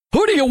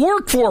Who do you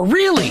work for,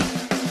 really?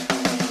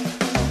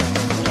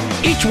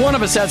 Each one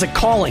of us has a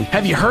calling.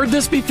 Have you heard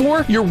this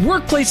before? Your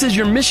workplace is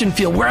your mission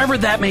field, wherever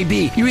that may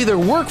be. You either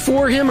work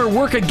for him or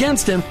work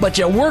against him, but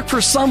you work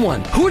for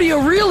someone. Who do you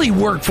really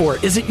work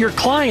for? Is it your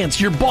clients,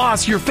 your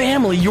boss, your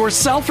family,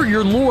 yourself, or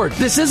your Lord?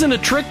 This isn't a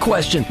trick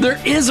question. There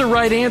is a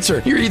right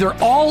answer. You're either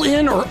all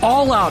in or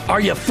all out.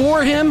 Are you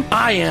for him?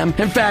 I am.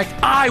 In fact,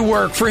 I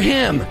work for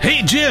him.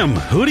 Hey, Jim,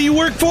 who do you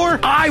work for?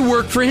 I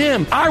work for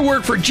him. I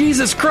work for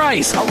Jesus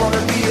Christ. I want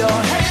to be your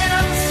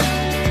hands.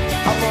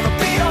 I want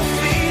to be your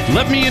feet.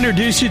 Let me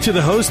introduce you to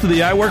the host of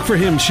the I Work For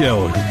Him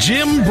show,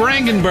 Jim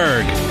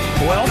Brangenberg.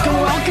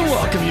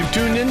 Welcome. You've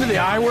tuned into the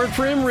I Work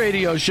For Him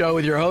radio show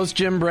with your host,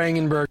 Jim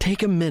Brangenberg.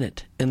 Take a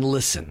minute and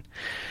listen.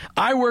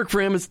 I Work For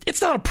Him,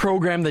 it's not a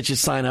program that you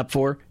sign up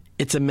for.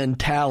 It's a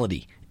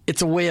mentality.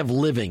 It's a way of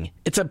living.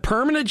 It's a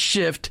permanent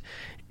shift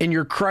in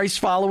your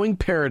Christ-following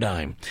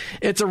paradigm.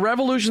 It's a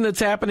revolution that's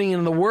happening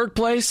in the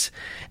workplace,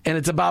 and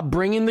it's about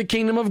bringing the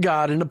kingdom of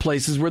God into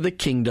places where the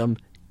kingdom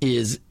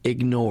is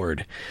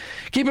ignored.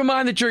 Keep in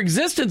mind that your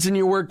existence in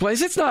your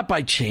workplace, it's not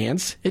by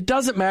chance. It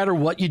doesn't matter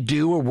what you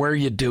do or where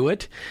you do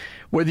it.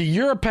 Whether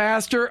you're a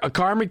pastor, a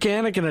car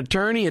mechanic, an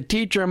attorney, a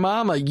teacher, a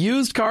mom, a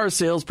used car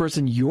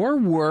salesperson, your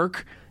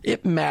work,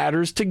 it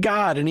matters to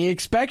God, and he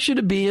expects you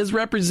to be his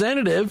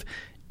representative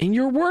in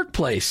your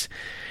workplace.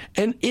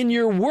 And in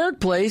your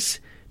workplace,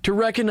 to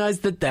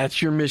recognize that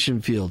that's your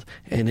mission field.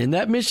 And in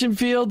that mission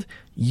field,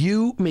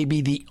 you may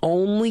be the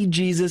only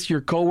Jesus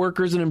your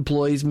coworkers and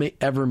employees may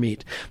ever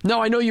meet.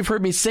 Now, I know you've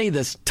heard me say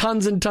this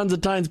tons and tons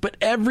of times, but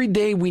every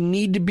day we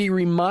need to be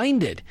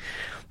reminded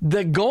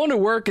that going to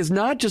work is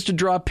not just to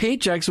draw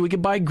paychecks so we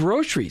can buy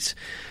groceries.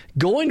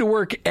 Going to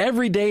work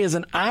every day is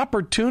an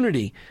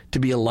opportunity to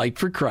be a light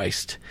for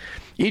Christ.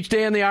 Each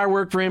day on the I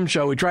Work For Him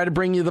show, we try to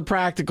bring you the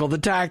practical, the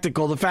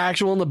tactical, the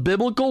factual, and the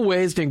biblical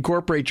ways to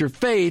incorporate your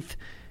faith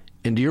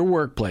into your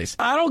workplace.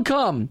 I don't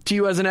come to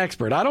you as an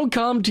expert. I don't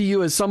come to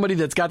you as somebody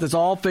that's got this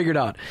all figured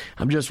out.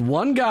 I'm just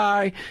one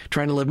guy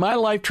trying to live my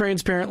life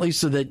transparently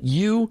so that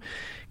you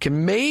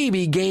can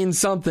maybe gain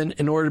something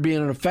in order to be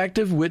an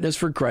effective witness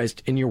for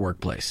Christ in your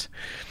workplace.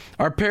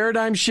 Our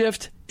paradigm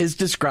shift is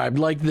described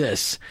like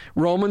this.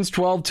 Romans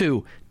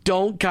 12:2.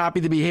 Don't copy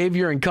the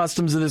behavior and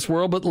customs of this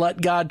world, but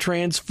let God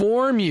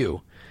transform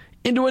you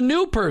into a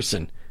new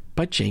person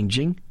by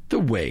changing the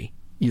way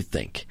you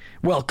think.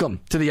 Welcome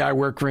to the I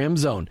Work For Him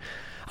zone.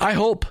 I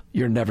hope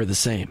you're never the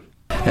same.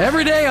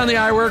 Every day on the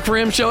I Work For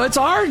Him show, it's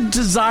our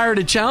desire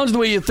to challenge the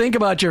way you think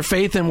about your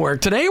faith and work.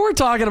 Today we're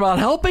talking about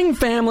helping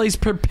families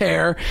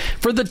prepare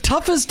for the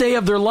toughest day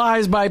of their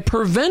lives by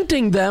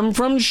preventing them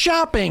from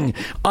shopping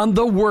on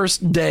the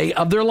worst day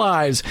of their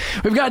lives.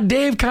 We've got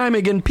Dave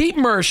Keimig and Pete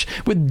Mersh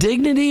with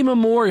Dignity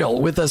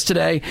Memorial with us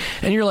today.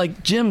 And you're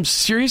like, Jim,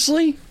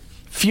 seriously?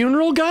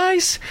 Funeral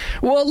guys?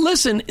 Well,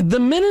 listen,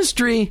 the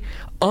ministry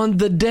on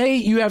the day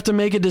you have to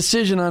make a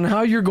decision on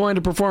how you're going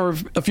to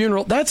perform a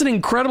funeral, that's an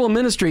incredible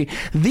ministry.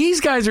 These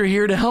guys are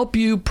here to help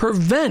you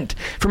prevent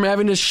from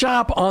having to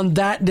shop on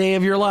that day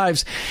of your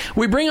lives.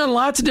 We bring on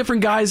lots of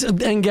different guys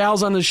and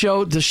gals on the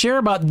show to share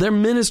about their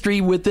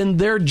ministry within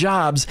their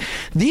jobs.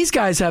 These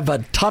guys have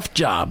a tough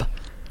job.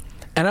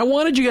 And I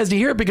wanted you guys to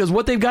hear it because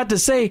what they've got to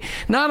say,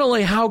 not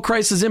only how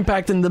Christ is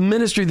impacting the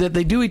ministry that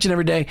they do each and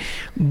every day,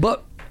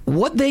 but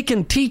what they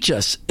can teach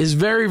us is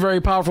very,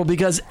 very powerful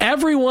because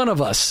every one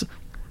of us,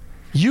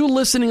 you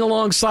listening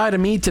alongside of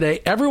me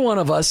today, every one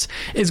of us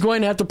is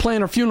going to have to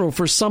plan a funeral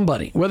for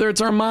somebody, whether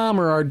it's our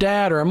mom or our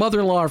dad or our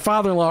mother-in-law, our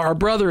father-in-law, our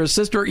brother, or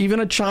sister, or even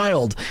a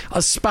child,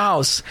 a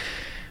spouse.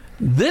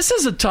 This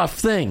is a tough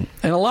thing,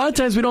 and a lot of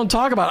times we don't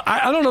talk about it.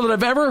 I don't know that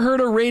I've ever heard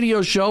a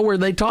radio show where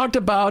they talked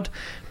about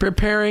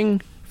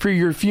preparing for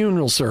your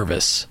funeral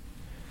service.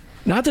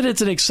 Not that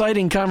it's an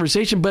exciting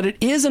conversation, but it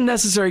is a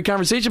necessary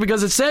conversation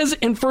because it says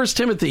in 1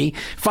 Timothy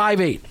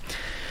 5:8,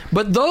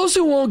 but those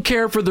who won't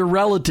care for their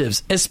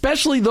relatives,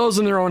 especially those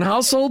in their own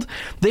household,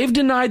 they've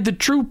denied the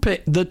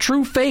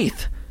true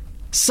faith.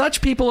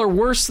 Such people are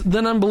worse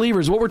than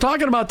unbelievers. What we're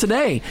talking about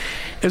today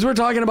is we're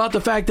talking about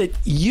the fact that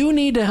you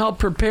need to help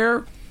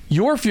prepare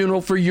your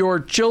funeral for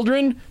your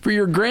children, for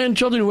your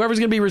grandchildren, whoever's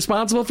going to be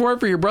responsible for it,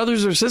 for your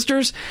brothers or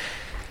sisters.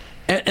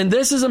 And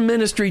this is a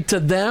ministry to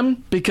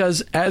them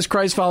because as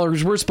Christ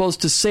followers, we're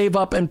supposed to save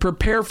up and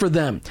prepare for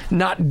them,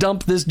 not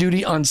dump this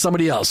duty on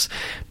somebody else.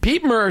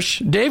 Pete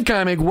Mersh, Dave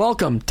Keimig,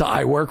 welcome to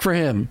I Work For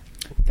Him.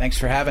 Thanks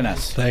for having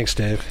us. Thanks,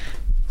 Dave.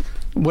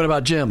 What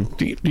about Jim?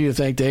 Do you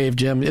think, Dave,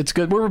 Jim? It's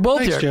good. We're both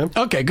Thanks, here. Jim.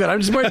 Okay, good.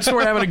 I'm just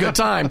we're having a good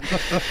time.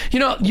 You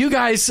know, you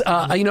guys,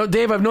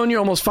 Dave, I've known you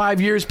almost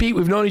 5 years. Pete,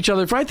 we've known each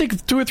other for, I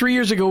think, 2 or 3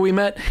 years ago we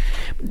met.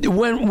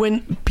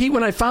 When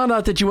I found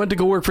out that you went to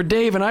go work for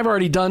Dave, and I've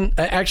already done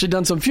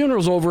some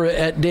funerals over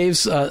at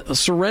Dave's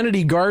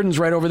Serenity Gardens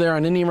right over there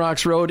on Indian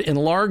Rocks Road in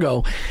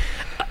Largo.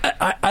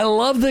 I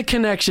love the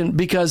connection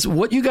because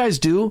what you guys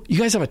do, you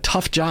guys have a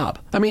tough job.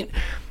 I mean,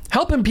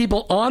 helping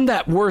people on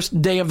that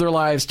worst day of their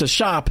lives to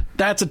shop,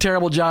 that's a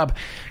terrible job.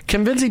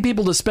 Convincing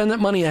people to spend that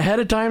money ahead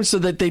of time so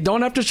that they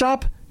don't have to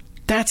shop,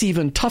 that's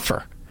even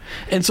tougher.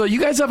 And so you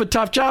guys have a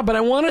tough job, but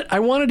I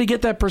wanted to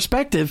get that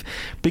perspective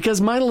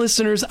because my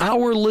listeners,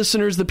 our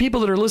listeners, the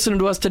people that are listening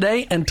to us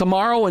today and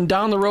tomorrow and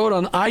down the road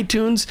on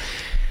iTunes,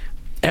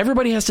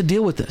 everybody has to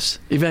deal with this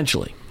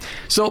eventually.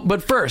 So,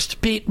 but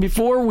first, Pete,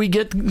 before we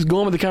get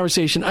going with the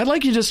conversation, I'd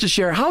like you just to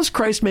share, how's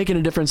Christ making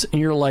a difference in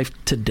your life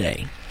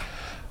today?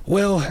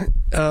 Well,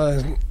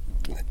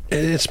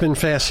 it's been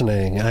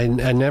fascinating.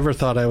 I never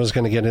thought I was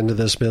going to get into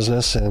this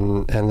business,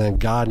 and then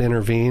God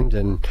intervened,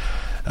 and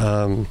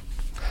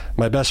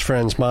my best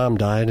friend's mom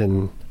died,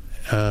 and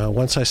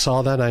once I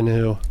saw that, I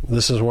knew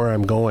this is where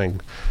I'm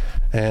going.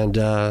 And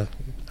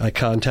I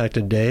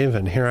contacted Dave,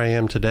 and here I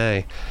am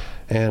today.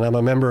 And I'm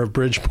a member of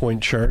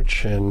Bridgepoint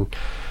Church, and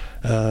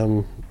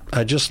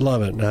I just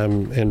love it.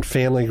 I'm in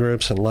family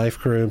groups and life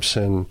groups,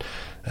 and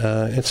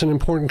it's an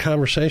important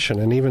conversation.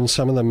 And even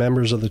some of the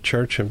members of the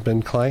church have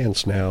been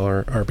clients now,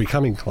 or are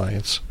becoming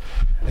clients.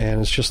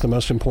 And it's just the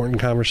most important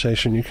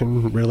conversation you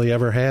can really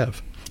ever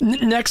have.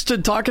 Next to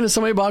talking to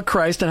somebody about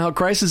Christ and how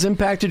Christ has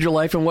impacted your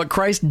life and what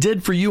Christ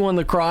did for you on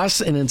the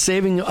cross and in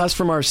saving us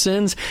from our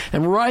sins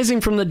and rising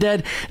from the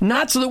dead,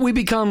 not so that we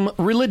become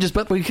religious,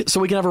 but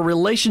so we can have a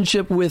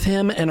relationship with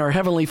Him and our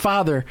Heavenly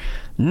Father.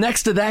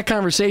 Next to that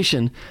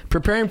conversation,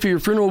 preparing for your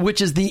funeral,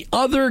 which is the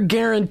other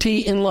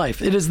guarantee in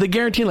life. It is the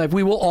guarantee in life.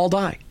 We will all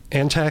die.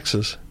 And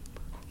taxes.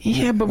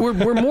 Yeah, but we're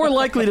more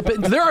likely to pay.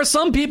 There are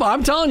some people,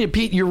 I'm telling you,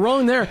 Pete, you're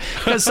wrong there,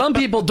 because some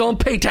people don't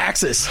pay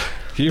taxes.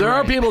 There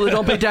are people that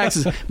don't pay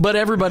taxes, but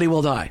everybody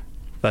will die.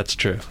 That's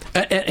true.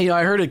 And,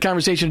 I heard a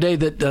conversation today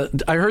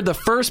that I heard the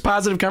first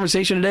positive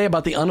conversation today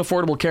about the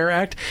Unaffordable Care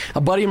Act.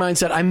 A buddy of mine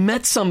said, I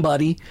met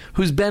somebody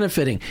who's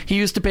benefiting. He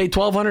used to pay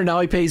 $1,200, now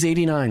he pays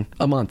 $89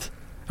 a month.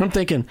 I'm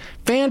thinking,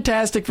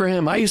 fantastic for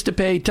him. I used to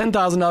pay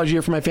 $10,000 a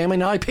year for my family,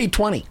 now I pay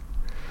 $20,000.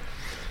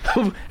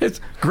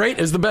 It's great.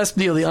 It's the best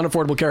deal, the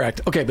Unaffordable Care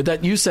Act. Okay, but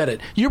that you said it.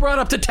 You brought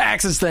up the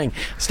taxes thing.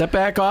 Step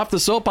back off the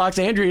soapbox.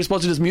 Andrew, you're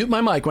supposed to just mute my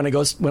mic when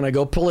I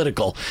go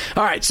political.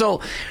 All right,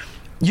 so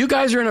you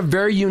guys are in a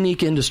very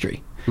unique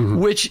industry,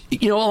 which,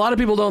 a lot of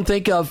people don't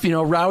think of,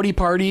 rowdy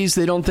parties.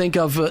 They don't think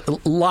of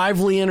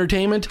lively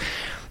entertainment.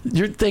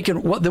 You're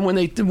thinking, what? Then when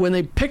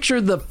they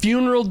picture the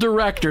funeral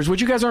directors,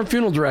 which you guys aren't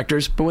funeral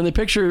directors, but when they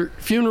picture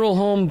funeral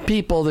home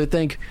people, they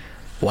think,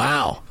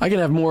 wow, I can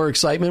have more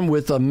excitement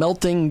with a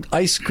melting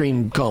ice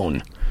cream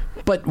cone.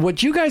 But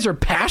what you guys are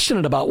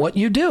passionate about, what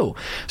you do.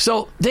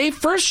 So, Dave,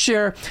 first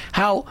share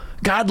how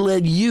God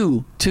led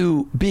you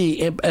to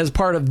be as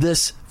part of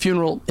this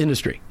funeral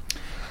industry.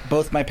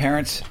 Both my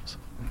parents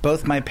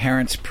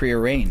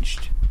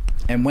prearranged.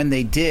 And when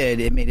they did,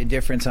 it made a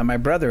difference on my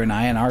brother and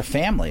I and our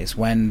families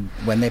when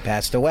they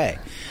passed away.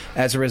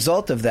 As a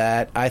result of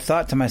that, I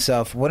thought to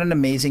myself, what an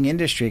amazing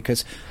industry,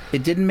 because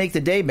it didn't make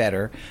the day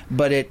better,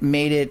 but it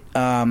made it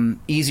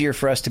easier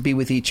for us to be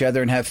with each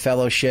other and have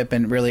fellowship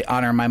and really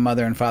honor my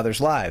mother and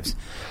father's lives.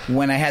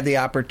 When I had the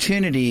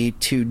opportunity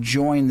to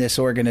join this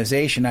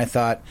organization, I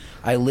thought,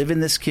 I live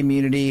in this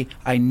community,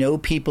 I know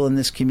people in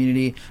this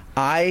community,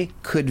 I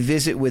could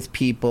visit with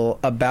people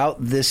about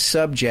this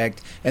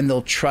subject and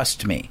they'll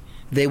trust me.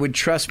 They would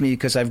trust me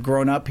because I've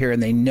grown up here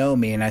and they know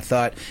me. And I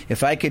thought,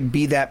 if I could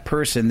be that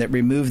person that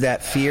removed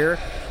that fear,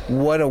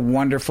 what a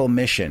wonderful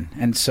mission.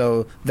 And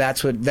so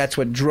that's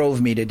what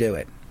drove me to do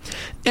it.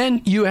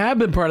 And you have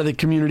been part of the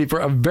community for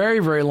a very,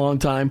 very long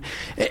time.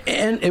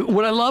 And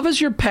what I love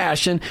is your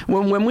passion.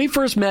 When we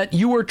first met,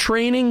 you were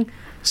training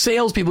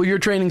salespeople, you're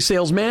training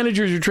sales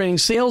managers, you're training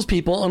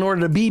salespeople in order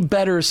to be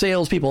better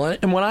salespeople.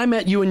 And when I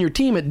met you and your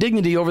team at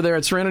Dignity over there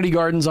at Serenity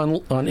Gardens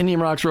on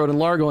Indian Rocks Road in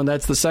Largo, and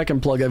that's the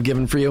second plug I've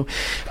given for you,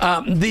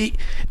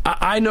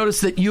 I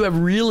noticed that you have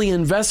really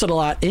invested a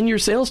lot in your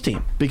sales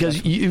team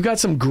because you've got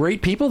some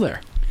great people there.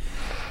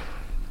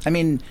 I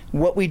mean,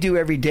 what we do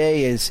every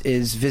day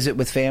is visit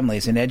with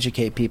families and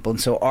educate people.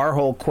 And so our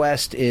whole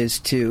quest is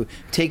to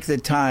take the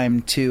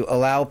time to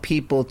allow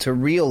people to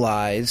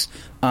realize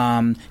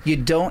you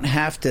don't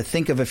have to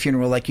think of a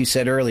funeral like you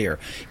said earlier.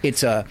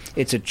 It's a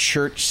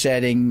church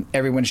setting.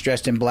 Everyone's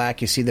dressed in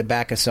black. You see the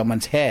back of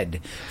someone's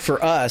head.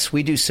 For us,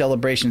 we do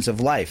celebrations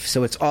of life.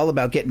 So it's all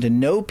about getting to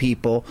know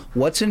people,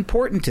 what's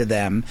important to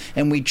them,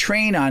 and we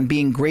train on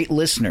being great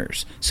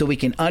listeners so we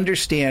can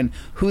understand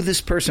who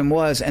this person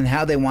was and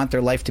how they want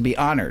their life to be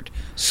honored.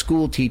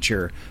 School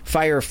teacher,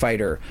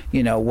 firefighter,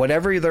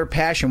 whatever their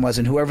passion was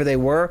and whoever they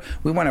were,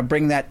 we want to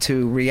bring that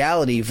to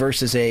reality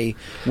versus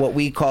what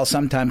we call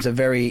sometimes a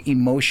very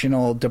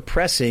emotional,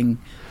 depressing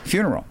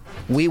funeral.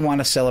 We want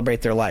to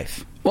celebrate their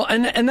life. Well,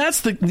 and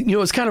that's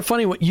it's kind of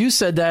funny what you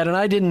said that, and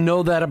I didn't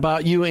know that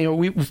about you.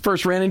 We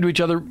first ran into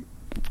each other,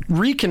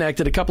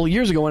 reconnected a couple of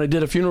years ago when I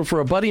did a funeral for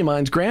a buddy of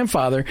mine's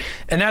grandfather,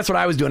 and that's what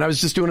I was doing. I was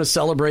just doing a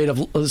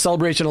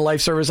celebration of life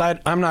service. I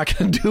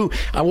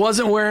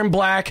wasn't wearing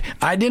black.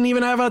 I didn't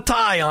even have a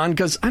tie on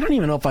because I don't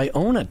even know if I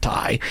own a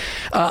tie.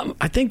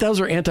 I think those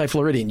are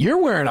anti-Floridian. You're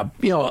wearing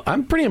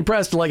I'm pretty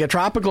impressed, like a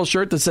tropical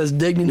shirt that says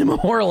Dignity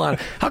Memorial on it.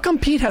 How come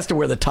Pete has to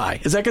wear the tie?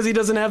 Is that because he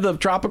doesn't have the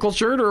tropical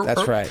shirt?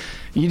 That's right.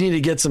 You need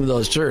to get some of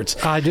those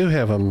shirts. I do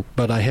have them,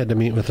 but I had to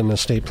meet with an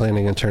estate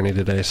planning attorney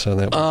today, so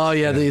that.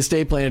 The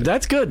estate planner.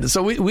 That's good. good.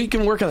 So we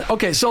can work on that.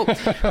 Okay, so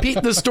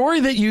Pete, the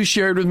story that you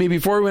shared with me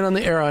before we went on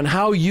the air on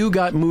how you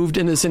got moved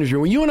into this industry.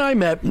 When you and I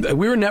met,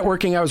 we were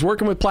networking. I was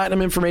working with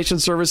Platinum Information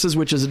Services,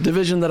 which is a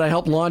division that I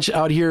helped launch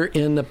out here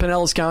in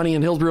Pinellas County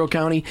and Hillsborough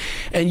County.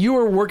 And you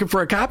were working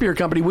for a copier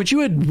company, which you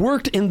had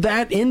worked in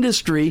that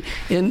industry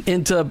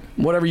into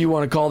whatever you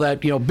want to call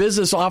that,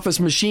 business office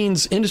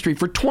machines industry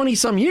for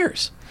 20-some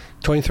years.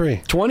 23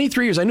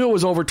 years. I knew it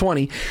was over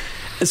 20.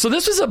 So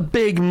this was a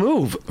big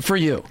move for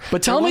you.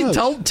 But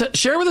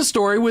share with a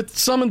story with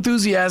some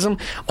enthusiasm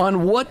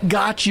on what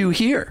got you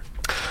here.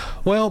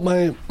 Well,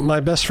 my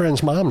best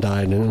friend's mom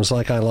died, and it was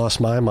like I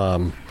lost my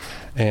mom.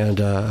 And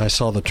I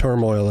saw the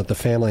turmoil that the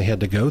family had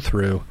to go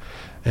through,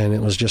 and it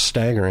was just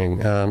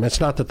staggering. It's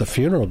not that the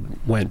funeral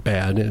went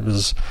bad. It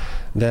was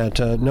that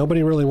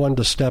nobody really wanted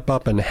to step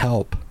up and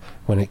help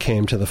when it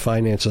came to the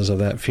finances of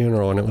that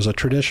funeral, and it was a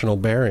traditional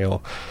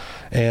burial.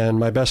 And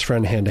my best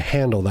friend had to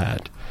handle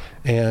that.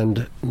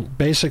 And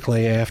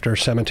basically, after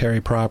cemetery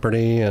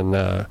property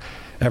and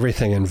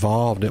everything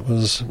involved, it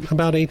was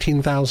about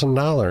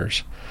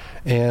 $18,000.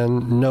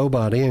 And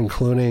nobody,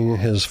 including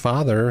his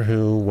father,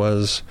 who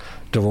was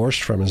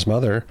divorced from his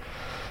mother,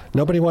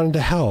 nobody wanted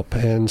to help.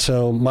 And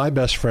so my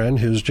best friend,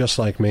 who's just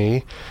like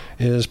me,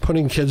 is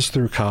putting kids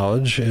through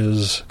college,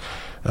 is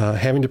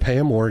having to pay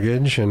a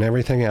mortgage and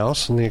everything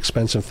else and the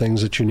expensive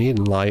things that you need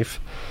in life.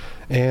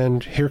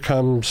 And here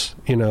comes,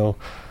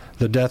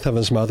 the death of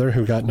his mother,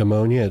 who got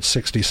pneumonia at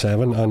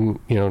 67,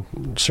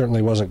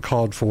 certainly wasn't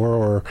called for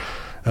or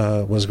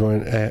was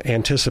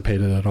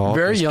anticipated at all.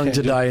 Very young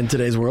to die in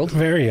today's world.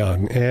 Very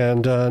young,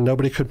 and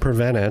nobody could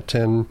prevent it.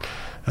 And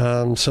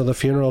so the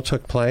funeral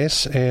took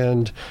place,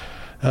 and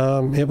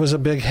it was a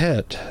big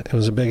hit. It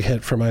was a big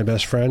hit for my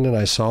best friend, and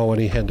I saw what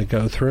he had to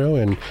go through.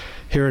 And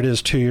here it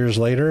is 2 years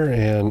later,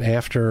 and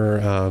after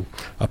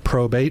a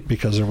probate,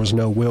 because there was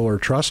no will or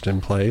trust in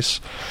place,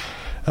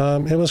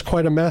 it was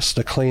quite a mess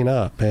to clean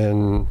up,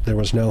 and there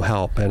was no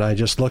help. And I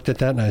just looked at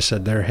that and I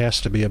said, there has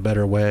to be a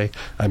better way.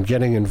 I'm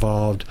getting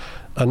involved.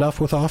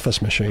 Enough with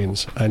office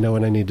machines. I know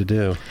what I need to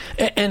do.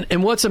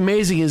 And what's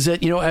amazing is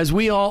that, as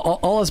we all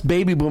us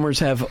baby boomers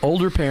have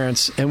older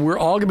parents, and we're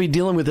all going to be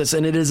dealing with this,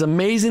 and it is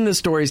amazing the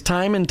stories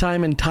time and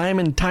time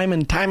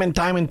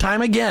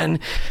again,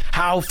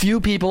 how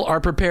few people are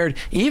prepared,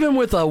 even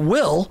with a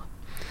will,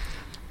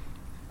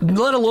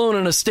 let alone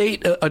an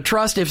estate, a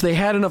trust, if they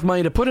had enough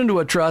money to put into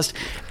a trust,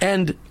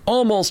 and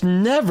almost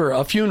never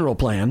a funeral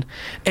plan.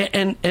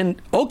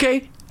 And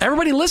okay,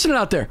 everybody listening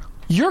out there,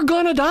 you're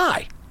going to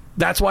die.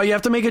 That's why you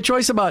have to make a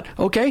choice about,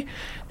 okay,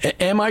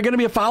 am I going to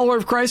be a follower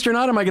of Christ or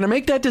not? Am I going to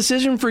make that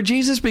decision for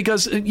Jesus?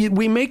 Because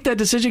we make that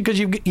decision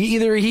because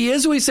either he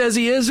is who he says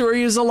he is, or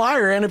he is a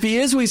liar. And if he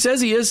is who he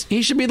says he is,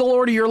 he should be the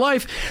Lord of your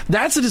life.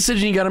 That's the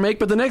decision you got to make.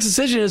 But the next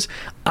decision is,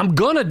 I'm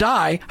going to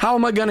die. How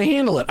am I going to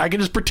handle it? I can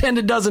just pretend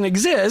it doesn't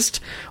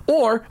exist,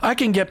 or I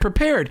can get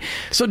prepared.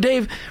 So,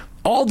 Dave,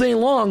 all day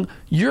long,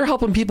 you're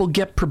helping people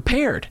get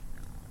prepared,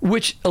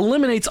 which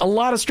eliminates a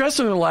lot of stress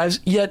in their lives,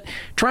 yet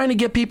trying to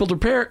get people to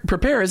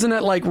prepare, isn't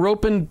that like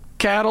roping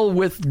cattle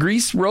with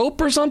grease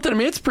rope or something? I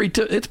mean, it's a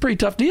pretty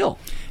tough deal.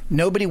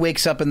 Nobody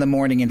wakes up in the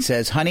morning and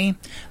says, honey,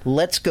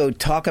 let's go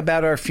talk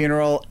about our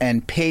funeral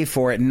and pay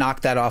for it and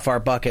knock that off our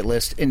bucket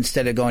list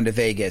instead of going to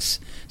Vegas.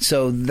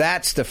 So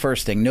that's the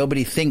first thing.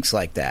 Nobody thinks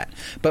like that.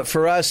 But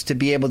for us to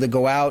be able to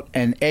go out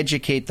and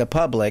educate the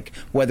public,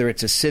 whether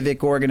it's a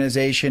civic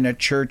organization, a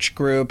church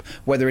group,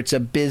 whether it's a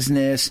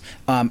business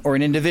or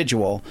an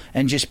individual,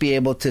 and just be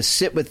able to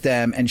sit with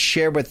them and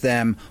share with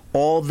them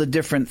all the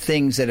different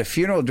things that a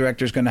funeral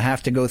director is going to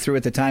have to go through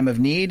at the time of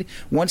need.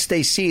 Once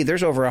they see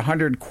there's over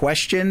 100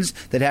 questions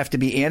that have to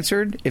be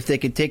answered, if they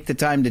could take the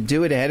time to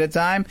do it ahead of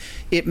time,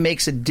 it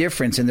makes a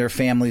difference in their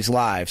families'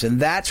 lives. And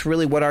that's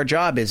really what our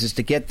job is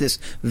to get this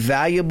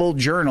valuable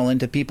journal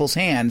into people's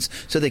hands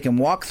so they can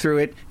walk through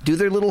it, do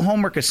their little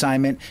homework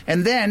assignment,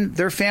 and then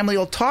their family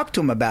will talk to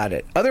them about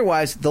it.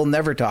 Otherwise, they'll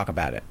never talk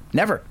about it.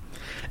 Never.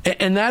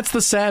 And that's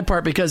the sad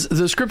part, because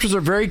the scriptures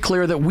are very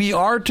clear that we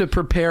are to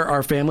prepare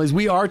our families.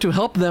 We are to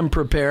help them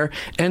prepare,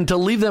 and to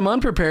leave them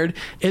unprepared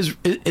is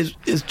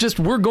just,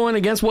 we're going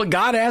against what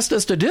God asked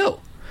us to do.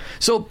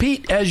 So,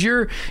 Pete, as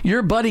your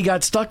buddy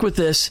got stuck with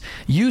this,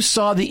 you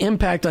saw the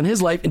impact on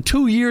his life in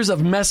 2 years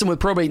of messing with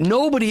probate.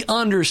 Nobody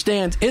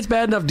understands. It's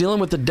bad enough dealing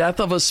with the death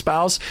of a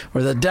spouse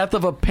or the death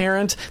of a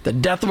parent, the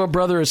death of a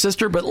brother or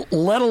sister, but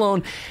let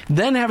alone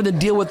then having to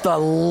deal with the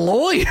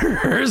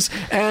lawyers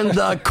and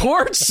the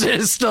court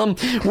system,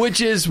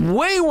 which is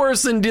way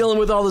worse than dealing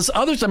with all this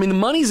other stuff. I mean, the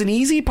money's an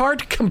easy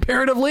part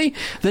comparatively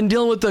than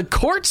dealing with the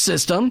court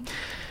system.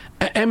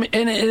 And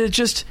it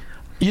just...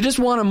 You just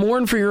want to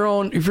mourn for your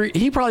own...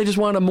 He probably just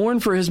wanted to mourn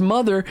for his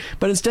mother,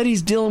 but instead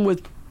he's dealing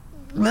with...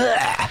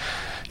 Bleh.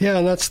 Yeah,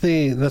 and that's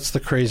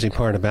the crazy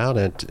part about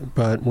it.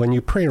 But when you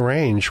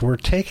prearrange, we're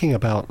taking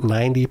about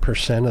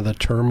 90% of the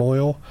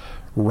turmoil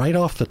right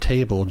off the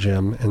table,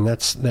 Jim, and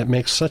that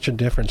makes such a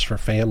difference for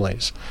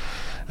families.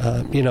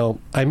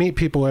 I meet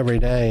people every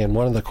day, and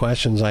one of the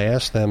questions I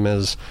ask them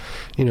is,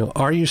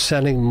 are you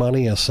setting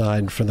money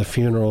aside for the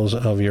funerals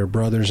of your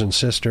brothers and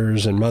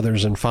sisters and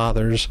mothers and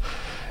fathers?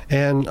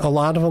 And a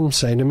lot of them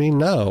say to me,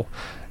 no.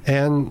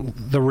 And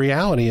the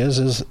reality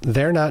is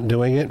they're not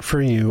doing it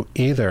for you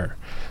either.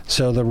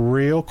 So the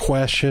real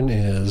question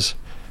is,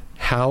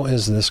 how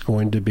is this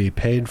going to be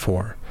paid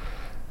for?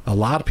 A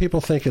lot of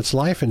people think it's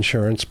life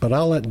insurance, but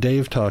I'll let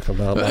Dave talk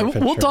about life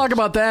insurance. We'll talk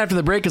about that after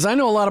the break, because I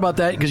know a lot about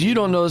that, because you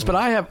don't know this, but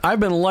I've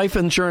been life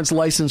insurance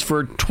licensed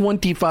for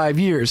 25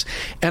 years,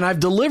 and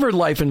I've delivered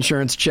life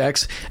insurance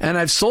checks, and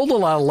I've sold a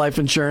lot of life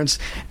insurance,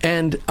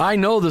 and I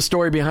know the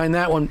story behind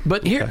that one.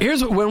 But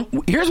here's why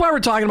we're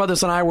talking about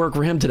this on I Work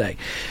for Him today.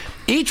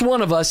 Each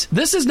one of us,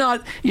 this is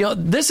not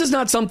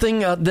something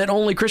that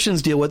only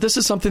Christians deal with. This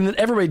is something that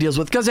everybody deals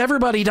with, because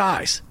everybody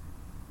dies.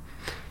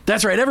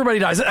 That's right. Everybody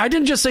dies. I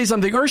didn't just say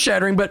something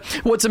earth-shattering, but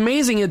what's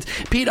amazing is,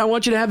 Pete, I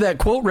want you to have that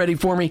quote ready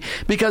for me,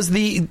 because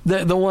the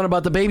one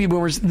about the baby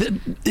boomers,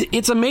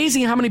 it's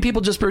amazing how many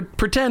people just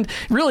pretend.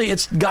 Really,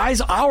 it's guys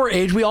our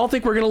age. We all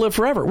think we're going to live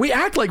forever. We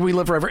act like we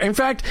live forever. In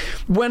fact,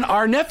 when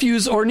our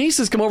nephews or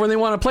nieces come over and they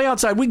want to play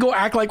outside, we go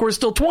act like we're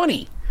still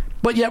 20.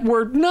 But yet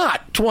we're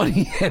not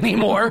 20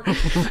 anymore.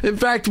 In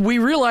fact, we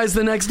realize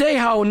the next day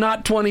how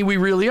not 20 we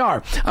really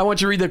are. I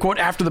want you to read the quote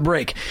after the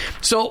break.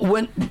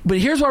 But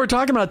here's what we're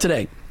talking about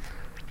today.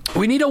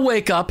 We need to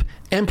wake up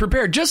and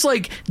prepare. Just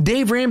like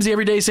Dave Ramsey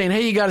every day saying,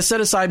 hey, you got to set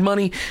aside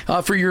money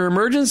for your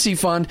emergency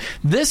fund.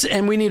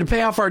 And we need to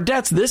pay off our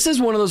debts. This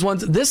is one of those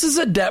ones. This is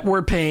a debt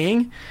we're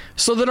paying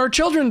so that our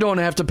children don't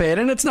have to pay it.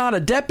 And it's not a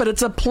debt, but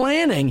it's a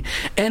planning.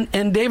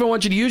 And Dave, I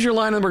want you to use your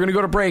line, and we're going to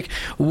go to break.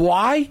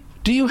 Why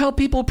do you help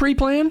people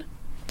pre-plan?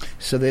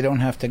 So they don't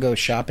have to go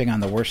shopping on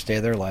the worst day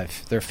of their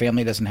life. Their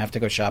family doesn't have to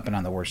go shopping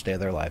on the worst day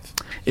of their life.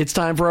 It's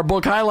time for our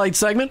book highlight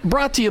segment,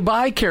 brought to you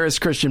by Charis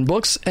Christian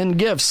Books and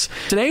Gifts.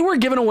 Today we're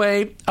giving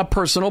away a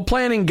personal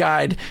planning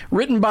guide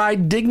written by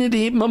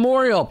Dignity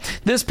Memorial.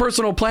 This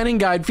personal planning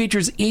guide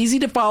features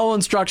easy-to-follow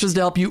instructions to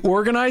help you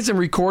organize and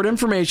record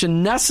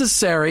information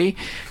necessary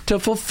to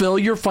fulfill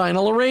your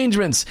final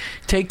arrangements.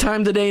 Take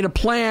time today to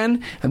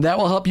plan, and that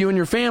will help you and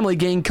your family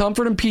gain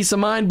comfort and peace of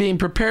mind being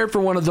prepared for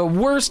one of the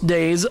worst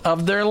days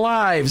of their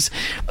lives.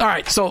 All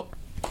right, so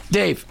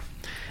Dave,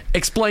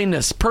 explain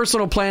this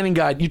personal planning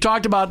guide. You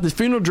talked about the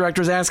funeral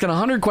directors asking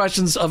 100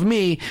 questions of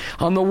me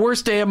on the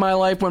worst day of my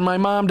life, when my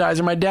mom dies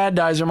or my dad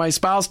dies or my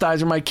spouse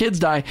dies or my kids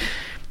die.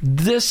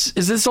 Is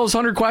this those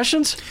 100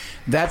 questions?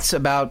 That's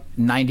about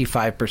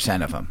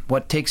 95% of them.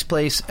 What takes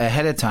place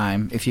ahead of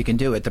time, if you can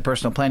do it, the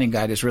personal planning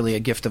guide is really a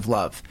gift of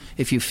love.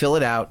 If you fill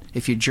it out,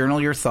 if you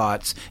journal your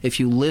thoughts, if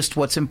you list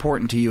what's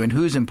important to you and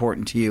who's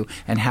important to you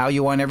and how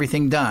you want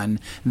everything done,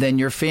 then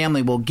your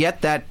family will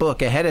get that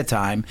book ahead of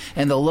time,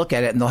 and they'll look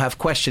at it and they'll have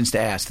questions to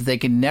ask that they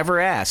can never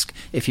ask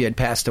if you had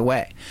passed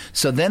away.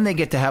 So then they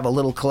get to have a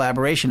little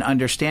collaboration,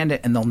 understand it,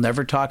 and they'll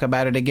never talk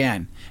about it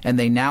again. And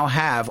they now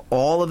have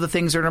all of the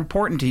things that are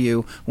important to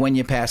you when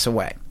you pass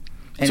away.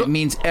 And it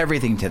means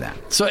everything to them.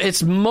 So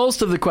it's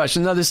most of the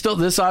questions. Now,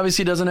 this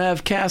obviously doesn't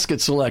have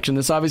casket selection.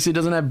 This obviously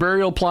doesn't have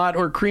burial plot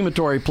or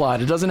crematory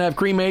plot. It doesn't have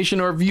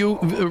cremation or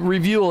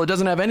reviewal. It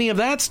doesn't have any of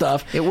that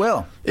stuff. It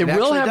will. It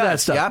will have that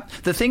stuff.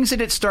 Yep. The things that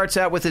it starts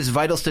out with is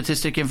vital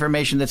statistic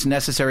information that's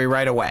necessary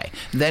right away.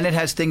 Then it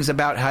has things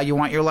about how you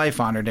want your life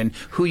honored and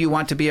who you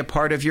want to be a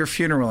part of your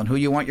funeral and who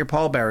you want your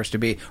pallbearers to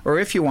be, or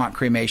if you want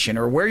cremation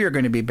or where you're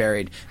going to be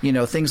buried. You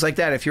know, things like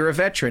that. If you're a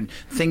veteran,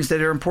 things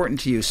that are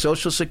important to you,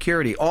 Social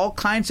Security, all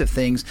kinds of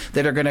things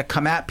that are going to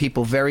come at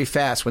people very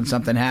fast when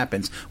something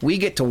happens. We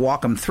get to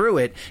walk them through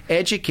it,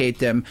 educate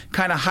them,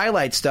 kind of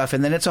highlight stuff,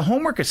 and then it's a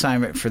homework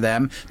assignment for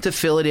them to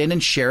fill it in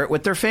and share it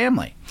with their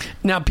family.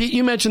 Now, Pete,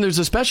 you mentioned there's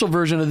a special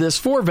version of this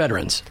for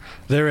veterans.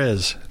 There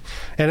is.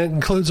 And it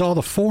includes all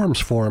the forms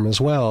for them as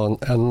well.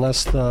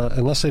 Unless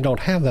they don't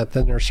have that,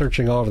 then they're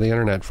searching all over the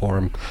internet for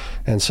them.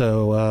 And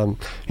so,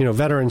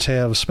 veterans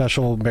have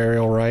special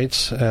burial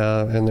rights,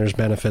 and there's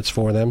benefits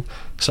for them,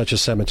 such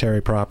as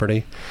cemetery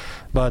property.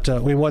 But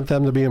we want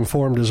them to be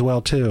informed as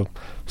well, too.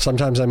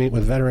 Sometimes I meet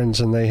with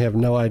veterans and they have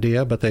no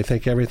idea, but they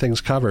think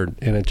everything's covered,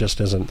 and it just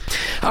isn't.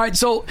 All right,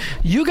 so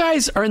you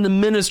guys are in the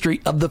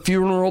ministry of the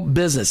funeral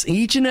business.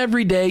 Each and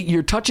every day,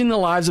 you're touching the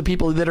lives of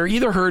people that are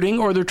either hurting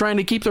or they're trying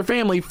to keep their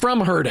family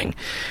from hurting.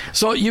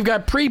 So you've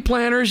got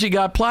pre-planners, you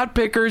got plot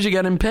pickers, you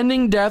got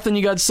impending death, and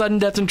you got sudden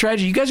death and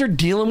tragedy. You guys are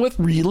dealing with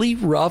really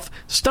rough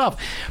stuff.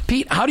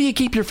 Pete, how do you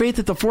keep your faith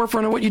at the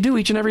forefront of what you do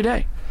each and every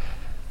day?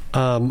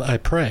 I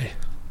pray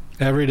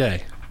every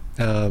day.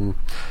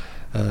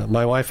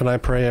 My wife and I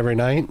pray every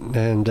night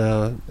and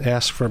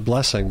ask for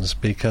blessings,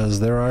 because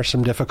there are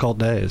some difficult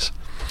days.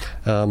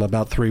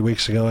 About 3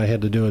 weeks ago, I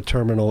had to do a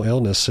terminal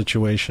illness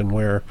situation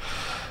where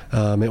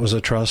it was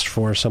a trust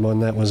for someone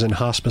that was in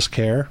hospice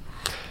care,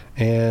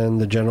 and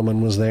the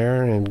gentleman was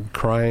there and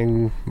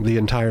crying the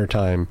entire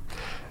time.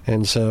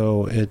 And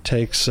so it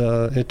takes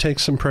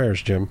some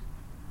prayers, Jim.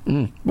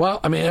 Well,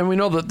 I mean, and we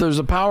know that there's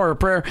a power of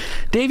prayer.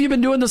 Dave, you've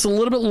been doing this a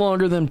little bit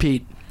longer than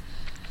Pete,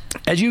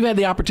 as you've had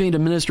the opportunity to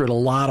minister to a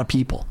lot of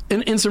people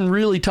in some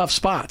really tough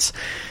spots.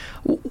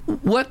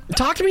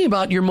 Talk to me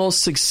about your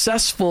most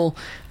successful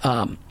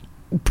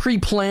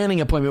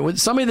pre-planning appointment with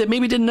somebody that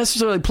maybe didn't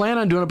necessarily plan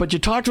on doing it, but you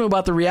talked to them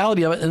about the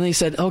reality of it, and they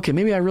said, okay,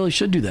 maybe I really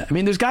should do that. I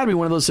mean, there's got to be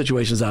one of those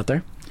situations out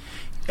there.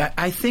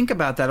 I think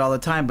about that all the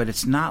time, but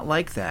it's not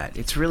like that.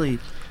 It's really,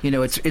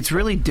 it's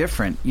really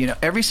different.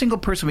 Every single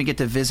person we get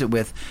to visit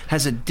with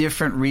has a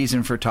different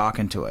reason for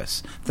talking to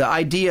us. The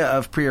idea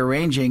of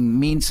prearranging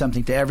means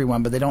something to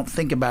everyone, but they don't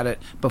think about it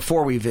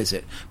before we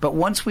visit. But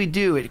once we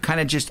do, it kind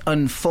of just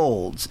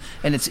unfolds,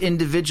 and it's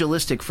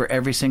individualistic for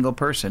every single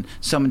person.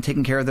 Someone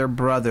taking care of their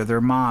brother,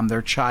 their mom,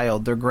 their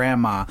child, their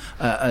grandma,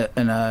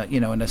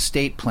 an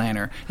estate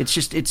planner.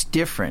 It's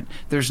different.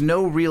 There's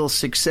no real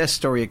success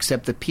story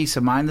except the peace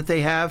of mind that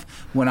they have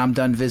when I'm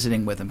done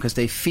visiting with them, because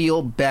they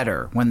feel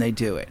better when they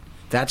do it.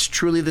 That's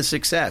truly the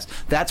success.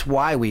 That's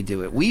why we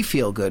do it. We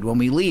feel good. When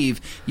we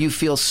leave, you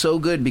feel so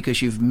good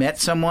because you've met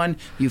someone,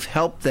 you've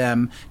helped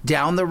them.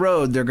 Down the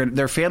road,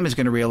 their family's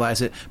going to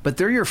realize it, but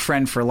they're your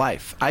friend for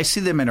life. I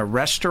see them in a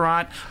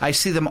restaurant. I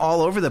see them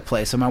all over the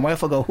place. And my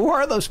wife will go, who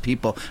are those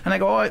people? And I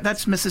go, oh,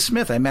 that's Mrs.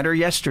 Smith. I met her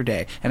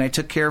yesterday, and I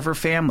took care of her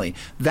family.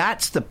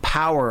 That's the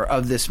power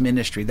of this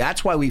ministry.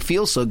 That's why we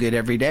feel so good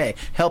every day,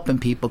 helping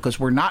people, because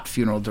we're not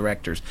funeral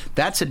directors.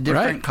 That's a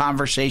different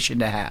conversation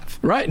to have.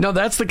 Right. No,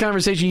 that's the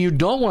conversation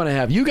you don't want to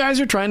have. You guys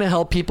are trying to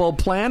help people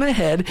plan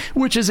ahead,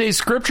 which is a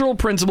scriptural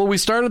principle. We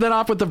started that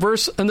off with the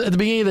verse at the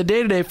beginning of the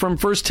day today from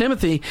 1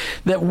 Timothy,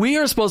 that we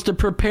are supposed to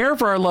prepare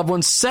for our loved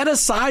ones, set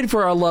aside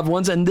for our loved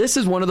ones, and this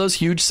is one of those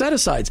huge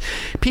set-asides.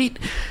 Pete,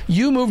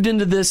 you moved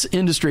into this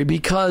industry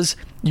because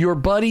your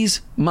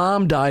buddy's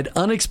mom died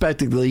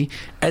unexpectedly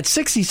at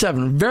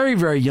 67, very,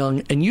 very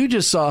young, and you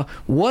just saw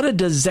what a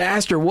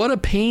disaster, what a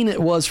pain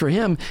it was for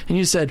him, and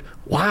you said,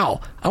 wow,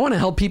 I want to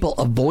help people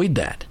avoid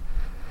that.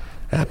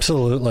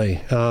 Absolutely.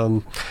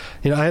 I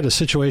had a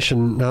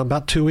situation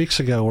about 2 weeks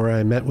ago where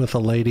I met with a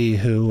lady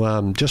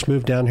who just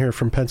moved down here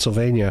from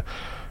Pennsylvania.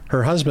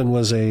 Her husband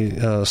was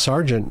a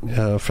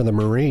sergeant for the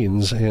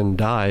Marines and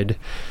died.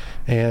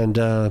 And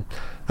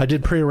I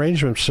did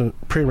pre-arrangements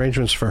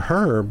for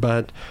her,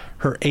 but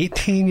her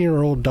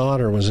 18-year-old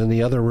daughter was in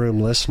the other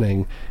room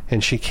listening,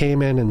 and she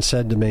came in and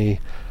said to me,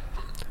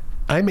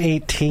 I'm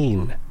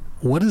 18.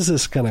 What is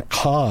this going to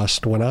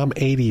cost when I'm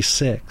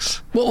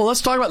 86? Well,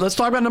 let's talk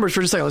about numbers for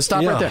just a second. Let's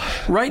stop right there.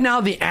 Right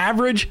now, the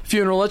average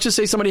funeral, let's just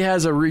say somebody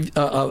has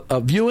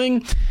a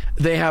viewing,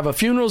 they have a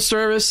funeral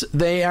service,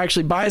 they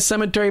actually buy a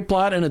cemetery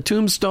plot and a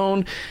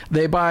tombstone,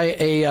 they buy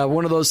a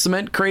one of those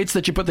cement crates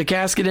that you put the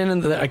casket in,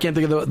 and I can't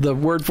think of the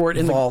word for it,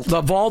 in vault.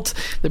 The vault.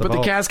 They put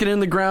the casket in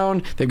the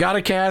ground, they've got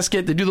a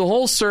casket, they do the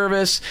whole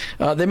service,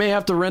 they may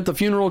have to rent the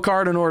funeral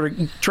cart in order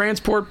to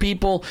transport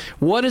people.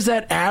 What does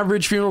that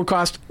average funeral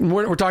cost?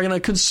 We're talking a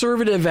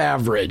conservative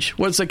average.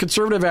 What's a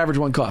conservative average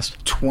one cost?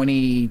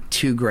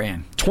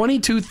 $22,000.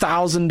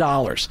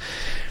 $22,000.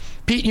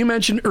 Pete, you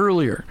mentioned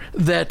earlier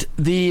that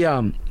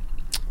the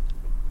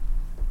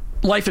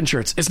life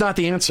insurance is not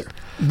the answer.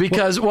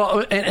 Because,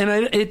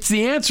 it's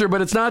the answer,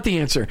 but it's not the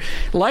answer.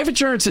 Life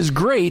insurance is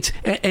great,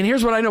 and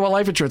here's what I know about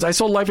life insurance. I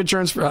sold life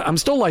insurance. I'm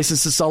still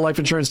licensed to sell life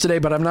insurance today,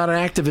 but I'm not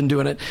active in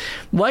doing it.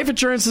 Life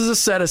insurance is a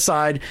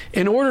set-aside.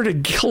 In order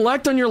to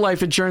collect on your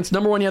life insurance,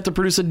 number one, you have to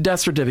produce a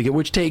death certificate,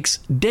 which takes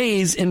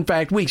days, in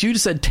fact, weeks. You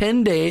just said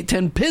 10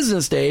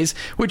 business days,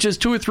 which is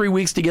 2 or 3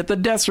 weeks to get the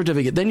death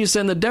certificate. Then you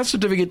send the death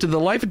certificate to the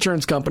life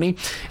insurance company,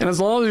 and as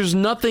long as there's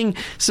nothing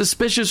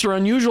suspicious or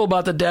unusual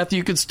about the death,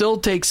 you could still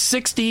take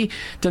 60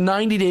 to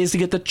 90 days to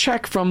get the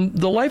check from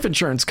the life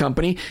insurance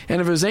company. And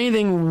if there's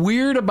anything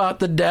weird about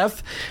the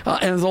death,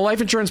 and the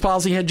life insurance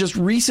policy had just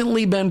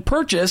recently been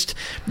purchased,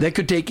 that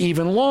could take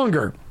even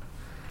longer.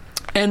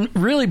 And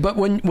really, but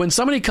when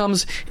somebody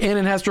comes in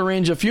and has to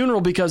arrange a funeral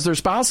because their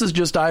spouse has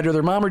just died, or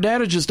their mom or dad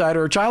has just died,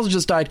 or a child has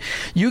just died,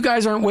 you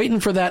guys aren't waiting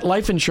for that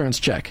life insurance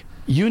check.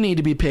 You need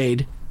to be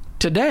paid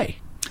today.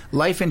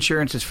 Life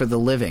insurance is for the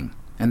living.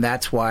 And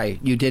that's why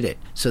you did it,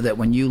 so that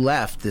when you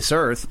left this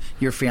earth,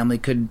 your family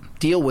could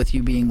deal with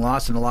you being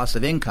lost and the loss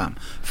of income.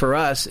 For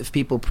us, if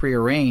people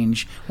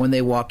prearrange when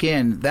they walk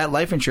in, that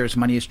life insurance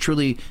money is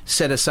truly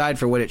set aside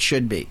for what it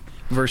should be,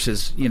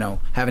 versus,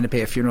 having to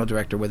pay a funeral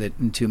director with it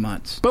in 2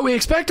 months. But we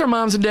expect our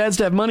moms and dads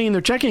to have money in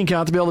their checking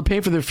account to be able to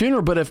pay for their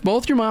funeral. But if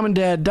both your mom and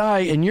dad die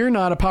and you're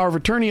not a power of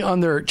attorney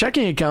on their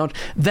checking account,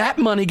 that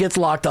money gets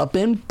locked up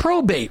in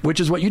probate, which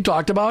is what you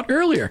talked about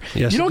earlier.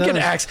 Yes, you don't get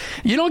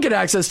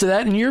access to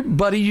that. And your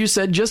buddy, you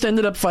said, just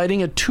ended up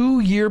fighting a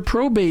 2-year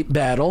probate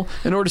battle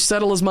in order to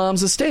settle his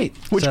mom's estate,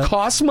 which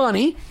costs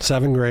money.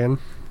 $7,000.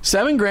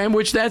 $7,000,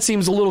 which that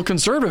seems a little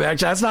conservative.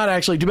 Actually, that's not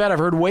actually too bad. I've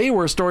heard way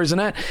worse stories than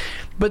that.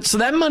 But so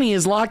that money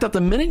is locked up the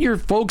minute your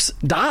folks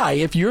die.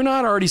 If you're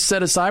not already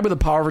set aside with a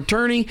power of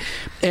attorney,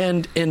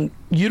 and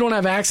you don't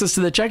have access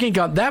to the checking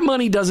account, that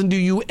money doesn't do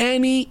you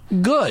any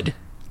good.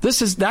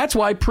 That's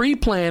why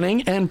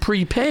pre-planning and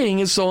prepaying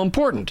is so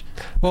important.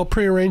 Well,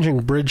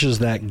 prearranging bridges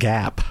that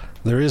gap.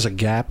 There is a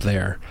gap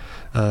there.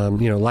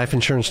 Life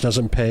insurance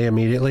doesn't pay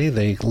immediately.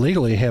 They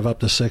legally have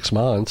up to 6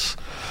 months.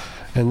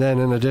 And then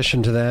in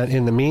addition to that,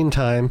 in the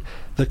meantime,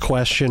 the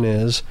question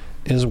is,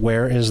 is,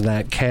 where is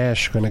that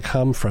cash going to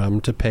come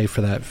from to pay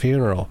for that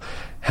funeral?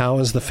 How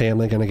is the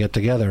family going to get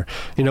together?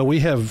 We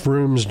have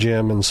rooms,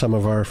 Jim, in some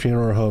of our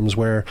funeral homes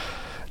where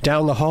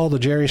down the hall the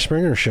Jerry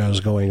Springer show's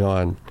going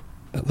on.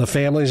 The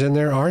family's in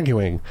there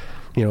arguing.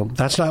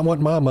 That's not what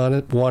Mom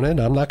wanted.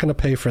 I'm not going to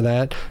pay for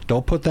that.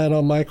 Don't put that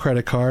on my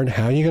credit card.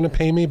 How are you going to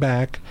pay me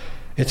back?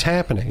 It's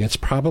happening. It's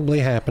probably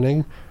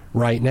happening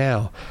right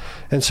now.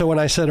 And so when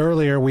I said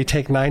earlier we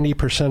take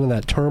 90% of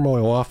that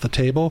turmoil off the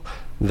table,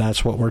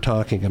 that's what we're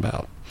talking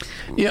about.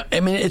 Yeah,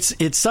 I mean,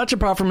 it's such a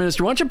powerful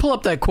ministry. Why don't you pull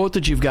up that quote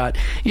that you've got?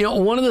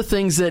 One of the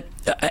things that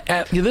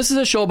this is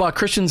a show about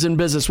Christians in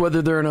business,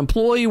 whether they're an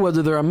employee,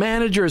 whether they're a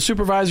manager, a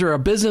supervisor, or a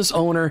business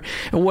owner.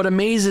 And what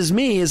amazes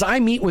me is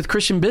I meet with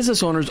Christian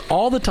business owners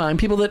all the time,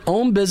 people that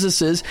own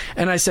businesses,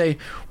 and I say,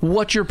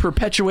 what's your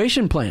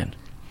perpetuation plan?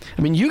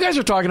 I mean, you guys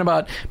are talking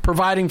about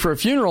providing for a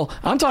funeral.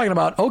 I'm talking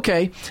about,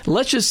 okay,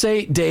 let's just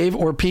say Dave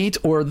or Pete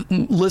or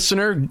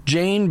listener,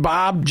 Jane,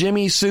 Bob,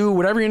 Jimmy, Sue,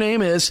 whatever your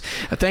name is,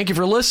 thank you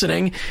for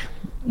listening.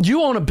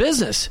 You own a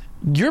business.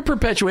 Your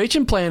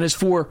perpetuation plan is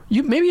for,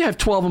 maybe you have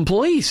 12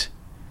 employees.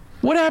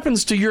 What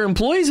happens to your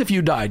employees if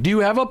you die? Do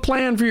you have a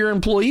plan for your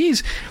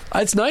employees?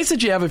 It's nice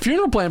that you have a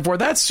funeral plan for it.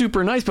 That's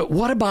super nice. But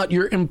what about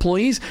your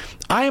employees?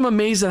 I am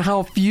amazed at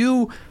how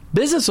few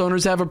business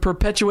owners have a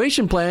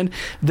perpetuation plan.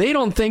 They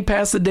don't think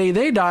past the day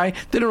they die.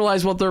 They don't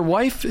realize, well, their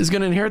wife is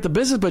going to inherit the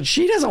business, but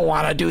she doesn't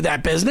want to do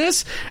that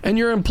business. And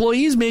your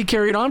employees may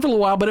carry it on for a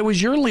little while, but it was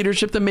your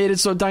leadership that made it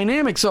so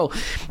dynamic. So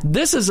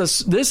this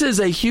is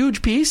a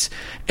huge piece.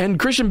 And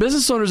Christian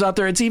business owners out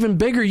there, it's even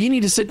bigger. You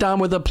need to sit down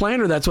with a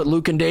planner. That's what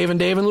Luke and Dave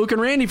and Luke and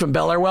Randy from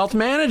Bel Air Wealth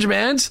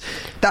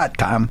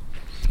Management.com.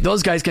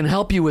 Those guys can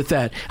help you with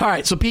that. All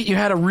right, so Pete, you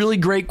had a really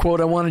great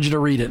quote. I wanted you to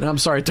read it, and I'm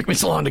sorry it took me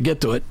so long to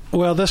get to it.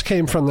 Well, this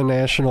came from the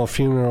National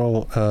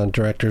Funeral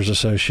Directors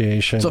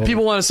Association. So if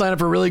people want to sign up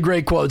for really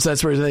great quotes,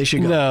 that's where they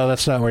should go. No,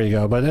 that's not where you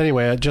go. But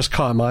anyway, it just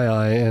caught my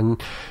eye,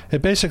 and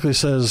it basically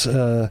says,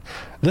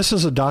 this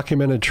is a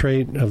documented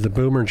trait of the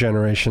boomer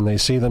generation. They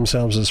see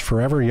themselves as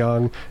forever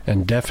young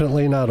and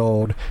definitely not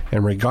old,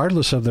 and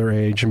regardless of their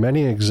age,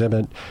 many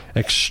exhibit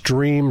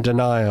extreme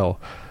denial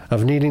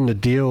of needing to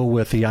deal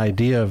with the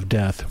idea of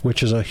death,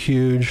 which is a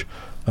huge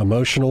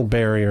emotional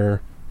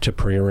barrier to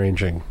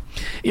prearranging.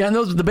 Yeah, and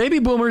the baby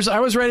boomers, I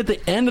was right at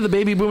the end of the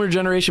baby boomer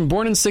generation,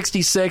 born in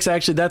 66.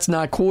 Actually, that's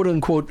not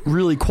quote-unquote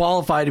really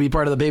qualified to be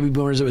part of the baby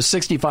boomers. It was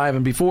 65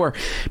 and before.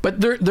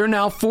 But they're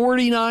now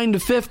 49 to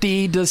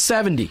 50 to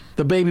 70,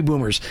 the baby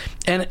boomers.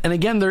 And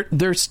again,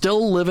 they're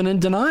still living in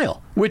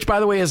denial, which, by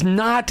the way, is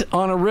not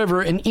on a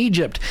river in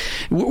Egypt.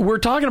 We're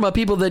talking about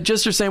people that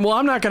just are saying, well,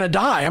 I'm not going to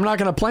die. I'm not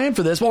going to plan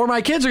for this. Or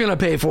my kids are going to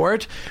pay for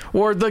it.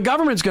 Or the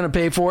government's going to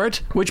pay for it,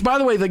 which, by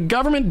the way, the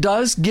government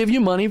does give you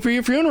money for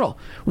your funeral.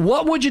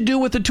 What would you do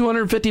with the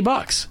 $250?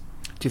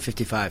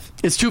 $255.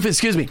 It's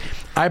excuse me.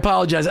 I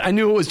apologize. I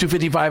knew it was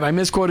 $255. I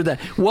misquoted that.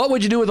 What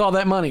would you do with all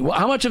that money?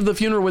 How much of the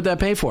funeral would that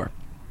pay for?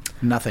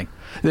 Nothing.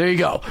 There you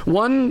go.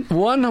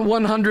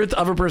 1/100th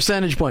of a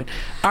percentage point.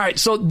 All right.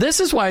 So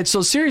this is why it's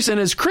so serious. And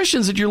as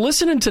Christians that you're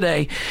listening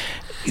today,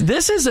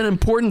 this is an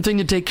important thing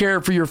to take care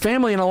of for your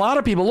family. And a lot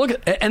of people look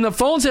at, and the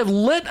phones have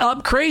lit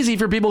up crazy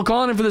for people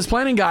calling in for this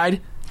planning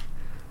guide.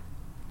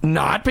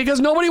 Not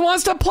because nobody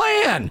wants to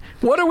plan.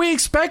 What are we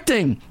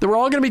expecting? That we're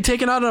all going to be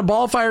taken out in a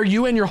ball fire,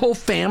 you and your whole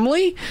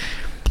family?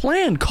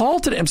 Plan. Call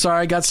today. I'm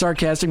sorry, I got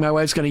sarcastic. My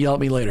wife's going to yell at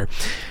me later.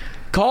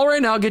 Call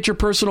right now. Get your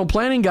personal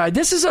planning guide.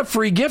 This is a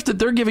free gift that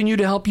they're giving you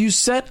to help you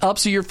set up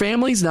so your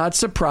family's not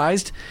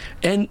surprised.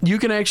 And you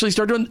can actually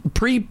start doing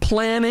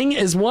pre-planning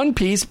is one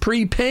piece.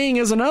 Prepaying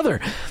is another.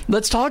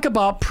 Let's talk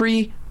about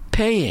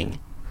prepaying.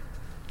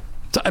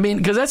 I mean,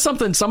 because that's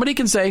something somebody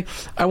can say,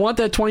 I want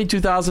that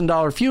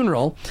 $22,000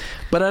 funeral,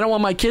 but I don't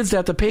want my kids to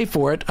have to pay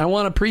for it. I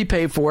want to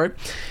prepay for it.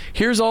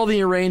 Here's all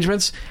the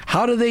arrangements.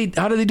 How do they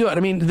do it? I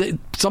mean,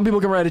 some people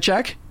can write a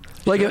check.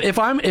 Like if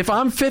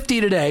I'm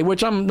 50 today,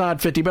 which I'm not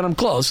 50, but I'm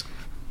close,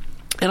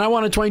 and I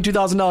want a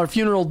 $22,000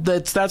 funeral,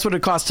 that's what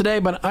it costs today,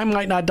 but I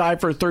might not die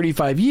for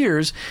 35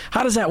 years.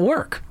 How does that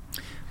work?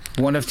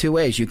 One of two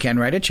ways. You can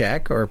write a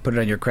check or put it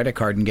on your credit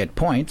card and get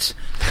points,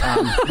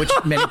 which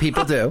many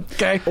people do.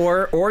 Okay.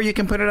 Or you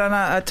can put it on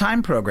a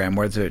time program,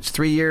 whether it's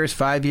 3 years,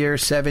 5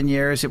 years, 7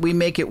 years. We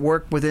make it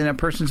work within a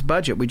person's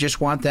budget. We just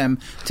want them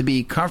to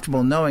be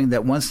comfortable knowing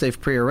that once they've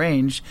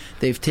prearranged,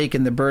 they've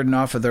taken the burden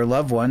off of their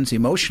loved ones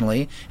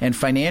emotionally, and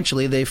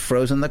financially they've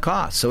frozen the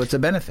cost. So it's a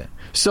benefit.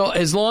 So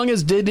as long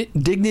as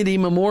Dignity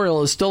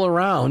Memorial is still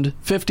around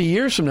 50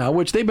 years from now,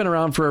 which they've been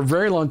around for a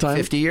very long time.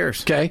 50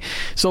 years. Okay.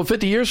 So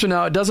 50 years from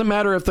now, it doesn't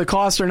matter if the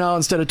costs are now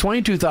instead of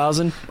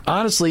 $22,000.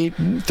 Honestly,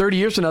 30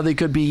 years from now, they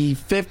could be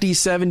 $50,000,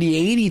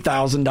 $70,000,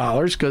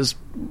 $80,000 because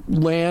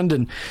land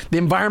and the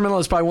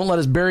environmentalists probably won't let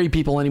us bury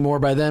people anymore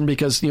by then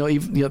because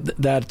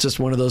that's just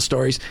one of those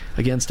stories.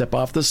 Again, step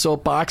off the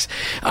soapbox.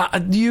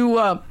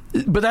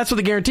 But that's what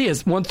the guarantee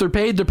is. Once they're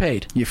paid, they're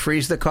paid. You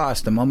freeze the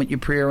cost. The moment you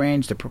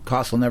prearrange, the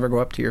cost will never go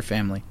up to your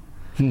family.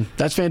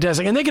 That's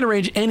fantastic. And they can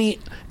arrange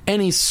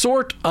any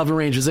sort of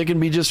arrangements. They can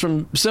be just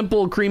from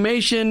simple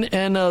cremation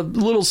and a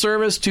little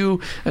service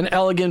to an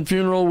elegant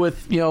funeral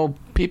with,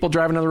 people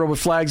driving down the road with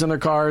flags on their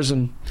cars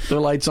and their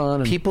lights on.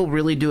 And people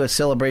really do a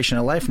celebration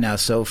of life now.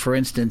 So, for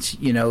instance,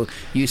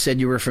 you said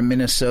you were from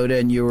Minnesota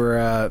and you were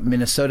a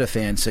Minnesota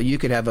fan, so you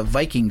could have a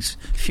Vikings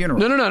funeral.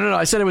 No.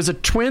 I said I was a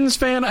Twins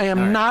fan. I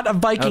am not a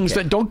Vikings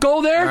fan. Don't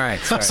go there. All right.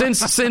 Sorry.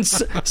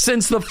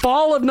 Since the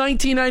fall of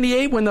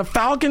 1998, when the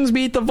Falcons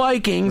beat the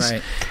Vikings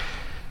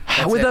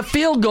with a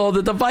field goal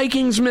that the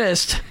Vikings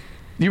missed.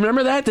 You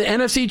remember that? The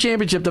NFC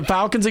Championship, the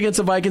Falcons against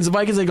the Vikings. The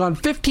Vikings had gone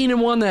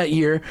 15-1 that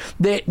year.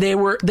 They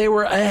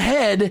were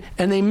ahead,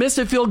 and they missed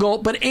a field goal.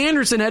 But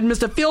Anderson had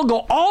missed a field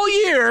goal all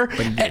year,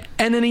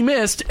 and then he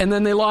missed, and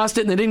then they lost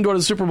it, and they didn't go to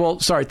the Super Bowl.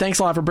 Sorry, thanks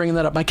a lot for bringing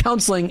that up. My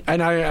counseling,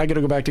 and I got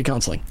to go back to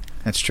counseling.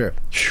 That's true.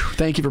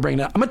 Thank you for bringing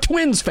that up. I'm a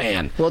Twins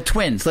fan. Well,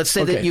 Twins. Let's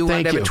say that you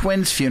wanted to have a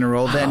Twins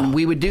funeral. Then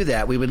we would do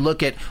that. We would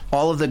look at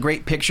all of the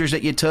great pictures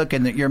that you took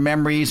and your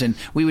memories, and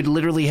we would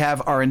literally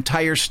have our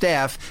entire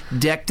staff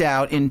decked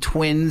out in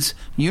Twins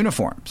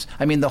uniforms.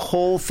 I mean, the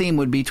whole theme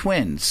would be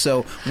Twins.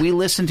 So we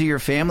listen to your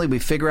family, we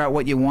figure out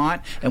what you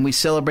want, and we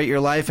celebrate your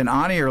life and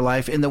honor your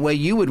life in the way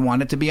you would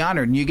want it to be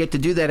honored. And you get to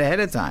do that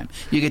ahead of time.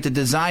 You get to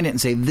design it and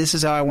say, this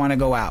is how I want to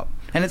go out.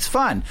 And it's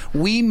fun.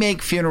 We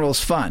make funerals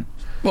fun.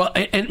 Well,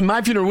 and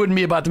my funeral wouldn't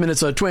be about the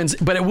Minnesota Twins,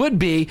 but it would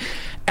be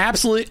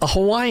absolutely a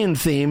Hawaiian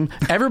theme.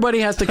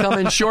 Everybody has to come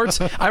in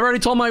shorts. I've already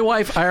told my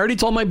wife, I already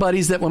told my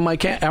buddies that when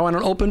I want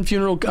an open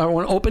funeral, I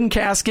want an open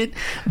casket,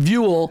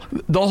 viewal,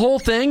 the whole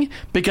thing,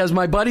 because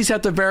my buddies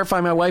have to verify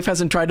my wife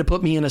hasn't tried to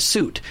put me in a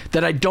suit,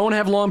 that I don't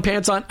have long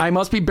pants on. I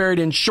must be buried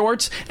in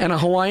shorts and a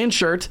Hawaiian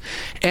shirt,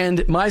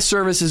 and my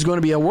service is going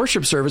to be a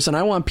worship service, and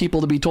I want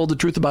people to be told the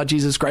truth about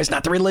Jesus Christ,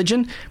 not the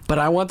religion, but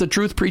I want the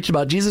truth preached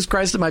about Jesus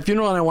Christ at my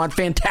funeral, and I want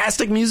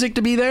fantastic music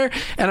to be there,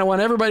 and I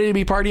want everybody to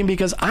be partying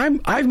because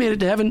I've made it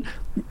to heaven.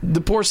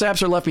 The poor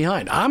saps are left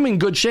behind. I'm in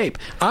good shape.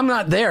 I'm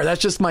not there. That's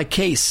just my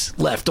case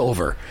left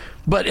over.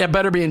 But it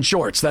better be in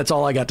shorts. That's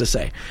all I got to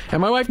say.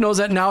 And my wife knows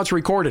that now. It's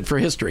recorded for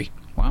history.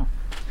 Wow.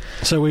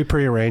 So we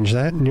prearrange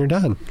that, and you're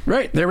done.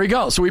 Right. There we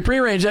go. So we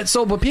prearrange that.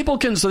 So, but people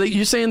can. So that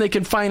you're saying they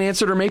can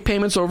finance it or make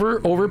payments over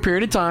a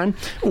period of time,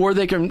 or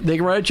they can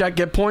write a check,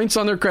 get points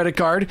on their credit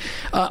card,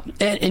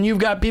 and you've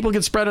got people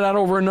can spread it out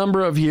over a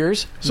number of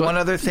years. So one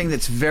other thing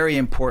that's very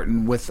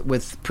important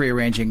with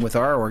prearranging with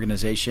our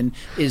organization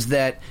is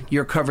that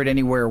you're covered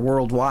anywhere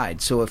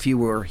worldwide. So if you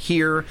were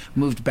here,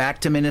 moved back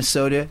to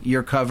Minnesota,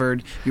 you're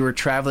covered. You were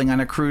traveling on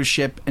a cruise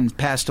ship and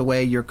passed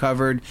away, you're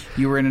covered.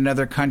 You were in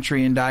another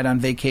country and died on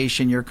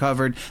vacation, you're covered.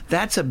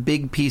 That's a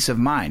big piece of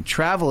mind.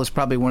 Travel is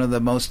probably one of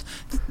the most,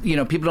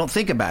 people don't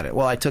think about it.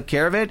 Well, I took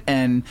care of it,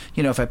 and,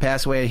 if I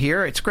pass away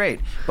here, it's great.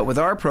 But with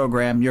our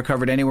program, you're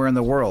covered anywhere in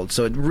the world.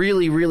 So it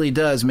really, really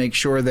does make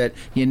sure that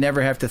you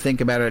never have to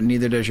think about it, and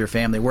neither does your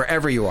family,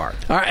 wherever you are.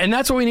 All right, and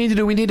that's what we need to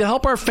do. We need to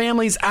help our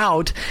families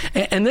out.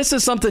 And this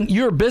is something,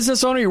 you're a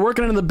business owner, you're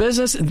working in the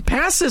business, and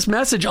pass this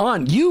message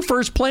on. You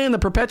first plan the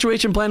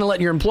perpetuation plan to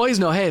let your employees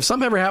know, hey, if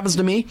something ever happens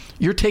to me,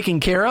 you're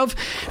taken care of.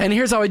 And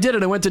here's how I did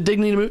it. I went to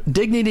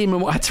Dignity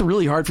that's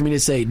really hard for me to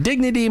say.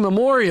 Dignity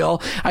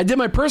Memorial. I did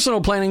my personal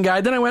planning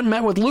guide. Then I went and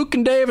met with Luke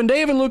and Dave and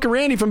Luke and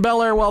Randy from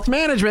Bel Air Wealth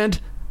Management.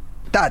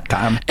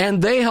 .com.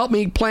 And they helped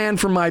me plan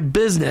for my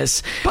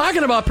business.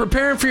 Talking about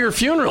preparing for your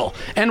funeral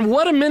and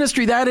what a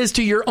ministry that is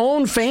to your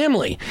own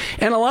family.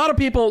 And a lot of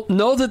people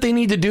know that they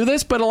need to do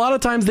this, but a lot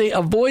of times they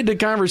avoid the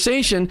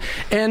conversation.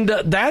 And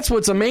that's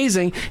what's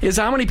amazing is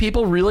how many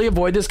people really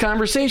avoid this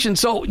conversation.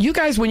 So you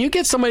guys, when you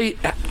get somebody,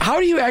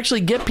 how do you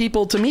actually get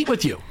people to meet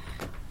with you?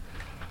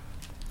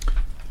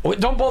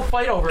 Don't both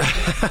fight over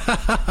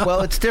it.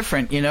 Well, it's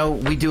different.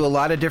 We do a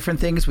lot of different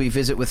things. We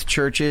visit with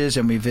churches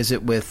and we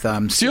visit with...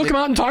 So you'll come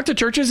out and talk to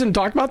churches and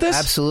talk about this?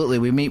 Absolutely.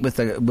 We meet with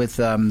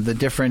the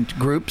different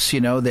groups,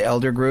 the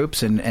elder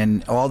groups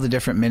and all the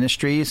different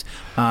ministries.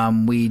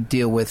 We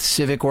deal with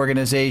civic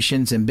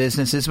organizations and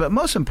businesses. But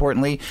most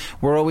importantly,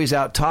 we're always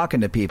out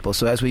talking to people.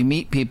 So as we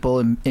meet people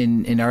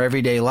in our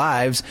everyday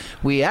lives,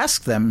 we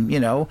ask them,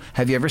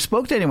 have you ever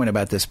spoke to anyone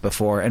about this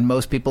before? And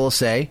most people will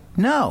say,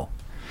 no.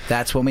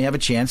 That's when we have a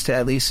chance to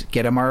at least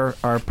get them our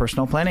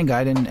personal planning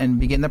guide and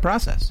begin the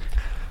process.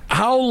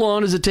 How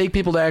long does it take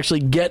people to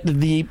actually get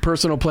the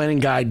personal planning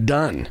guide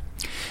done?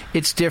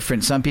 It's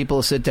different. Some people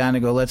will sit down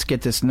and go, let's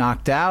get this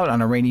knocked out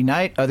on a rainy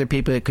night. Other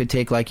people, it could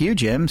take, like you,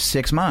 Jim,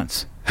 6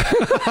 months.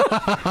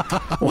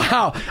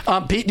 Wow.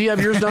 Pete, do you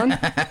have yours done?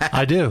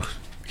 I do.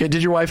 Okay,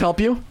 did your wife help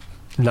you?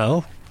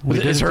 No.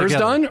 Is hers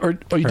done? Or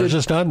you hers did?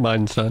 is done.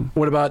 Mine's done.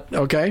 What about,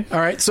 okay. All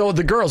right. So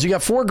the girls, you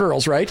got 4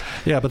 girls, right?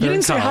 Yeah, but you they're didn't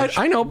in say college.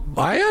 hi. I know.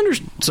 I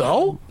understand.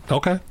 So?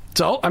 Okay.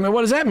 So, what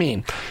does that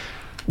mean?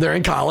 They're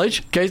in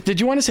college. Okay. Did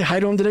you want to say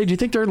hi to them today? Do you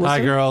think they're listening? Hi,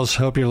 girls.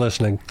 Hope you're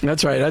listening.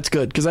 That's right. That's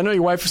good. Because I know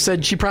your wife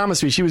said she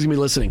promised me she was going to be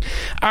listening.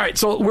 All right.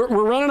 So we're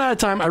running out of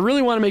time. I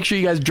really want to make sure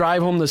you guys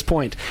drive home this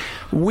point.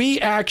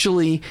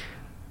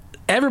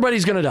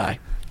 Everybody's going to die.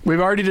 We've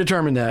already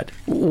determined that.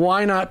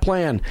 Why not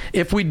plan?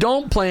 If we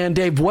don't plan,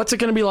 Dave, what's it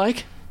going to be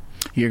like?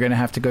 you're going to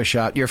have to go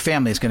shop. Your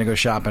family's going to go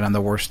shopping on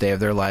the worst day of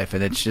their life,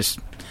 and it's just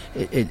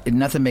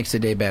nothing makes the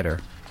day better.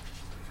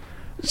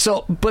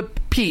 So,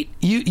 but Pete,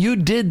 you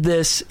did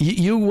this.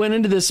 You went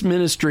into this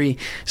ministry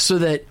so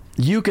that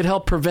you could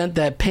help prevent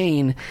that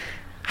pain.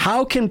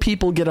 How can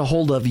people get a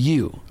hold of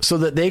you so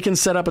that they can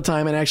set up a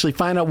time and actually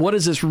find out what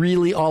is this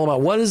really all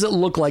about? What does it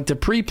look like to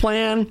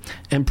pre-plan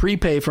and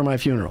prepay for my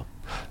funeral?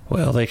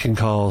 Well, they can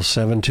call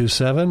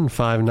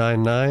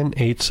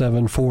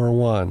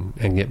 727-599-8741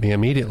 and get me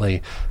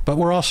immediately. But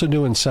we're also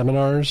doing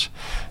seminars,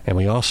 and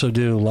we also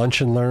do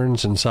lunch and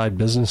learns inside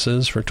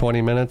businesses for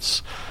 20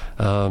 minutes.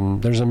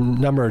 There's a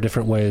number of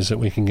different ways that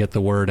we can get the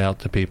word out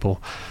to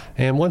people.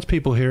 And once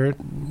people hear it,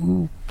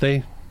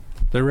 they're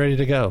ready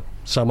to go.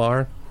 Some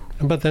are,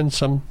 but then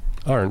some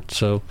aren't,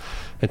 so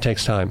it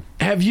takes time.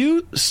 Have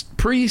you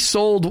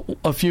pre-sold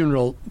a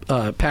funeral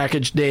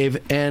package,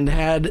 Dave, and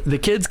had the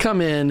kids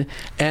come in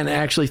and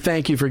actually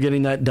thank you for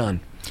getting that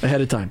done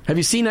ahead of time? Have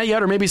you seen that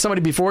yet, or maybe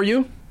somebody before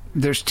you?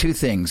 There's two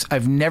things.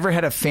 I've never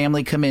had a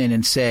family come in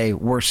and say,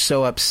 we're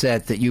so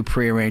upset that you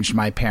prearranged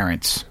my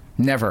parents.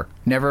 Never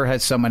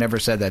has someone ever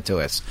said that to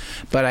us.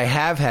 But I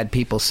have had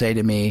people say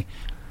to me,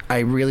 I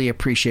really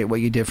appreciate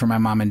what you did for my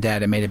mom and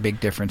dad. It made a big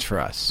difference for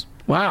us.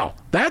 Wow,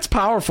 that's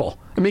powerful.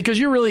 I mean, because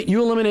you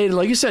eliminated,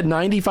 like you said,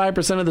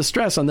 95% of the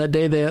stress on that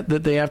day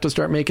that they have to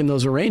start making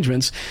those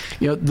arrangements.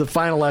 The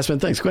final last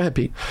minute things. Go ahead,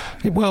 Pete.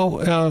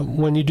 Well,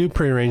 when you do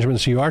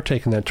pre-arrangements, you are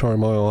taking that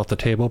turmoil off the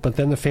table, but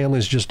then the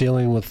family's just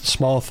dealing with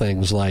small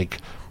things like,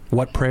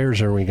 what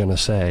prayers are we going to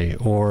say?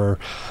 Or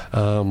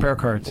prayer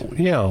cards.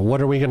 Yeah,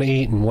 what are we going to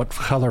eat, and what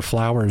color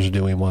flowers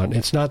do we want?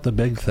 It's not the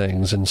big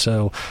things, and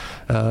so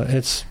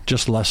it's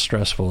just less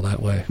stressful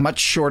that way. Much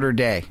shorter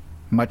day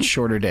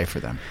for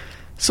them.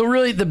 So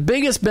really, the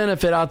biggest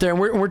benefit out there, and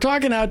we're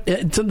talking out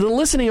to the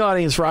listening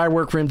audience for I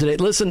Work for Him today.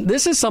 Listen,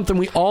 this is something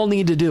we all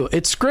need to do.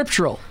 It's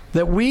scriptural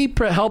that we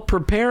help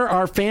prepare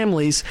our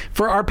families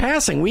for our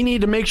passing. We need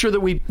to make sure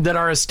that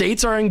our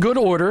estates are in good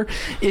order.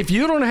 If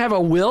you don't have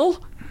a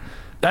will,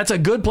 that's a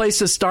good place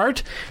to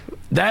start.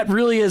 That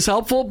really is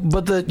helpful,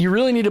 but you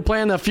really need to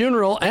plan the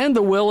funeral and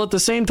the will at the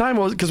same time,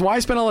 because why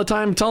spend all the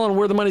time telling them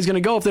where the money's going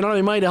to go if they don't have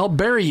any money to help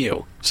bury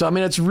you? So, I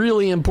mean, it's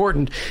really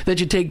important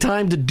that you take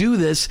time to do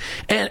this.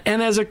 And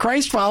as a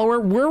Christ follower,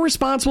 we're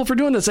responsible for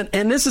doing this.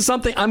 And this is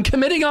something I'm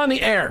committing on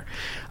the air.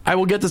 I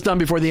will get this done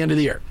before the end of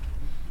the year.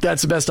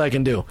 That's the best I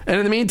can do. And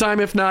in the meantime,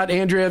 if not,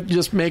 Andrea,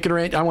 just make it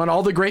arrange. I want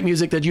all the great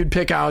music that you'd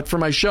pick out for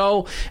my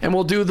show, and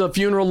we'll do the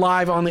funeral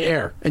live on the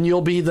air, and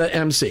you'll be the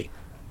MC.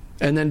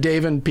 And then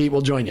Dave and Pete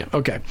will join you.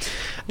 Okay.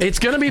 It's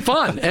going to be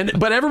fun.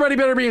 But everybody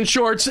better be in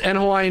shorts and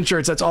Hawaiian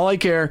shirts. That's all I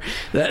care.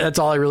 That's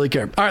all I really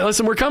care. All right,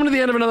 listen, we're coming to the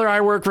end of another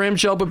I Work for Him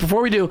show. But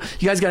before we do,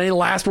 you guys got any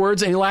last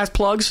words, any last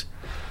plugs?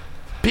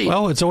 Pete?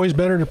 Well, it's always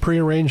better to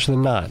prearrange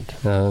than not.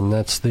 And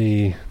that's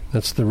the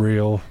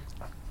real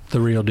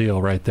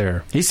deal right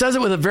there. He says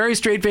it with a very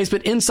straight face,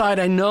 but inside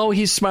I know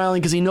he's smiling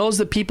because he knows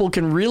that people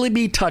can really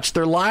be touched.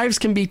 Their lives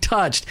can be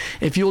touched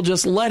if you'll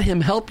just let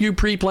him help you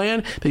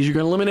pre-plan, because you're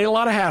going to eliminate a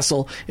lot of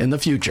hassle in the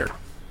future.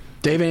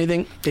 Dave,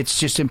 anything? It's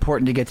just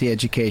important to get the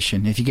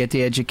education. If you get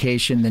the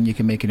education, then you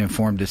can make an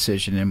informed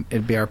decision, and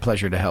it'd be our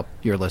pleasure to help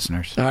your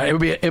listeners. All right,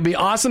 it'd be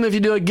awesome if you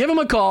do it. Give him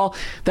a call.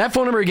 That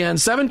phone number again,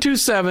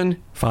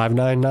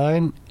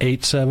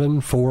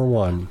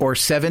 727-599-8741. Or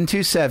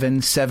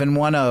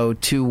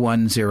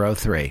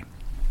 727-710-2103.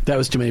 That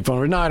was too many phone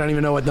numbers. No, I don't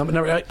even know what number.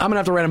 I'm going to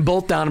have to write them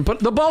both down and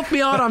they'll both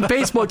be out on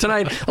Facebook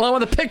tonight, along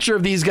with a picture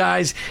of these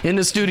guys in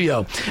the studio.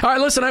 All right,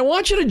 listen, I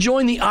want you to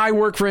join the I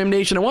Work for Him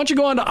Nation. I want you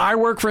to go on to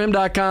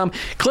iworkforhim.com,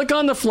 click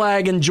on the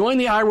flag, and join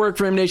the I Work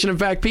for Him Nation. In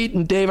fact, Pete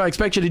and Dave, I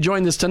expect you to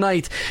join this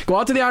tonight. Go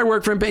out to the I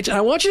Work for Him page, and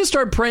I want you to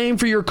start praying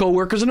for your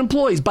coworkers and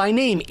employees by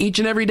name each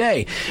and every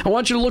day. I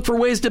want you to look for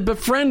ways to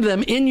befriend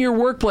them in your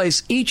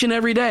workplace each and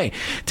every day.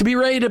 To be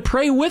ready to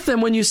pray with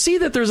them when you see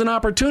that there's an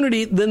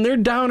opportunity, then they're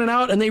down and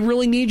out, and they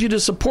really need you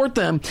to support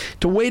them,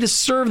 to way to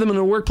serve them in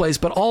the workplace,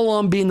 but all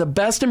along being the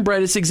best and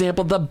brightest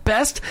example, the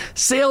best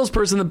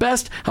salesperson, the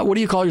best, what do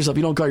you call yourself?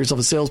 You don't call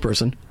yourself a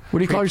salesperson. What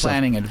do you call yourself?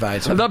 Pre-planning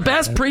advisor. The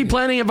best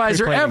pre-planning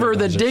advisor ever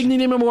that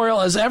Dignity Memorial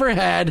has ever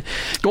had.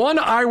 Go on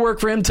to I Work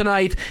for Him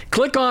tonight.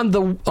 Click on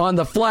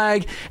the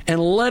flag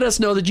and let us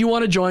know that you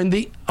want to join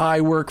the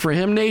I Work for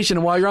Him Nation.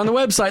 And while you're on the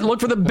website,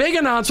 look for the big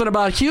announcement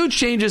about huge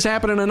changes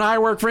happening in I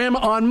Work for Him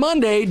on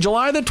Monday,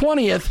 July the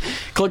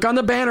 20th. Click on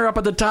the banner up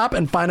at the top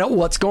and find out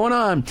what's going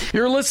on.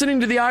 You're listening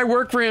to the I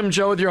Work for Him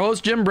show with your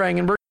host, Jim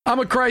Brangenberg. I'm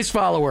a Christ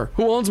follower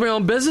who owns my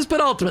own business, but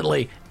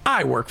ultimately,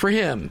 I work for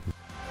Him.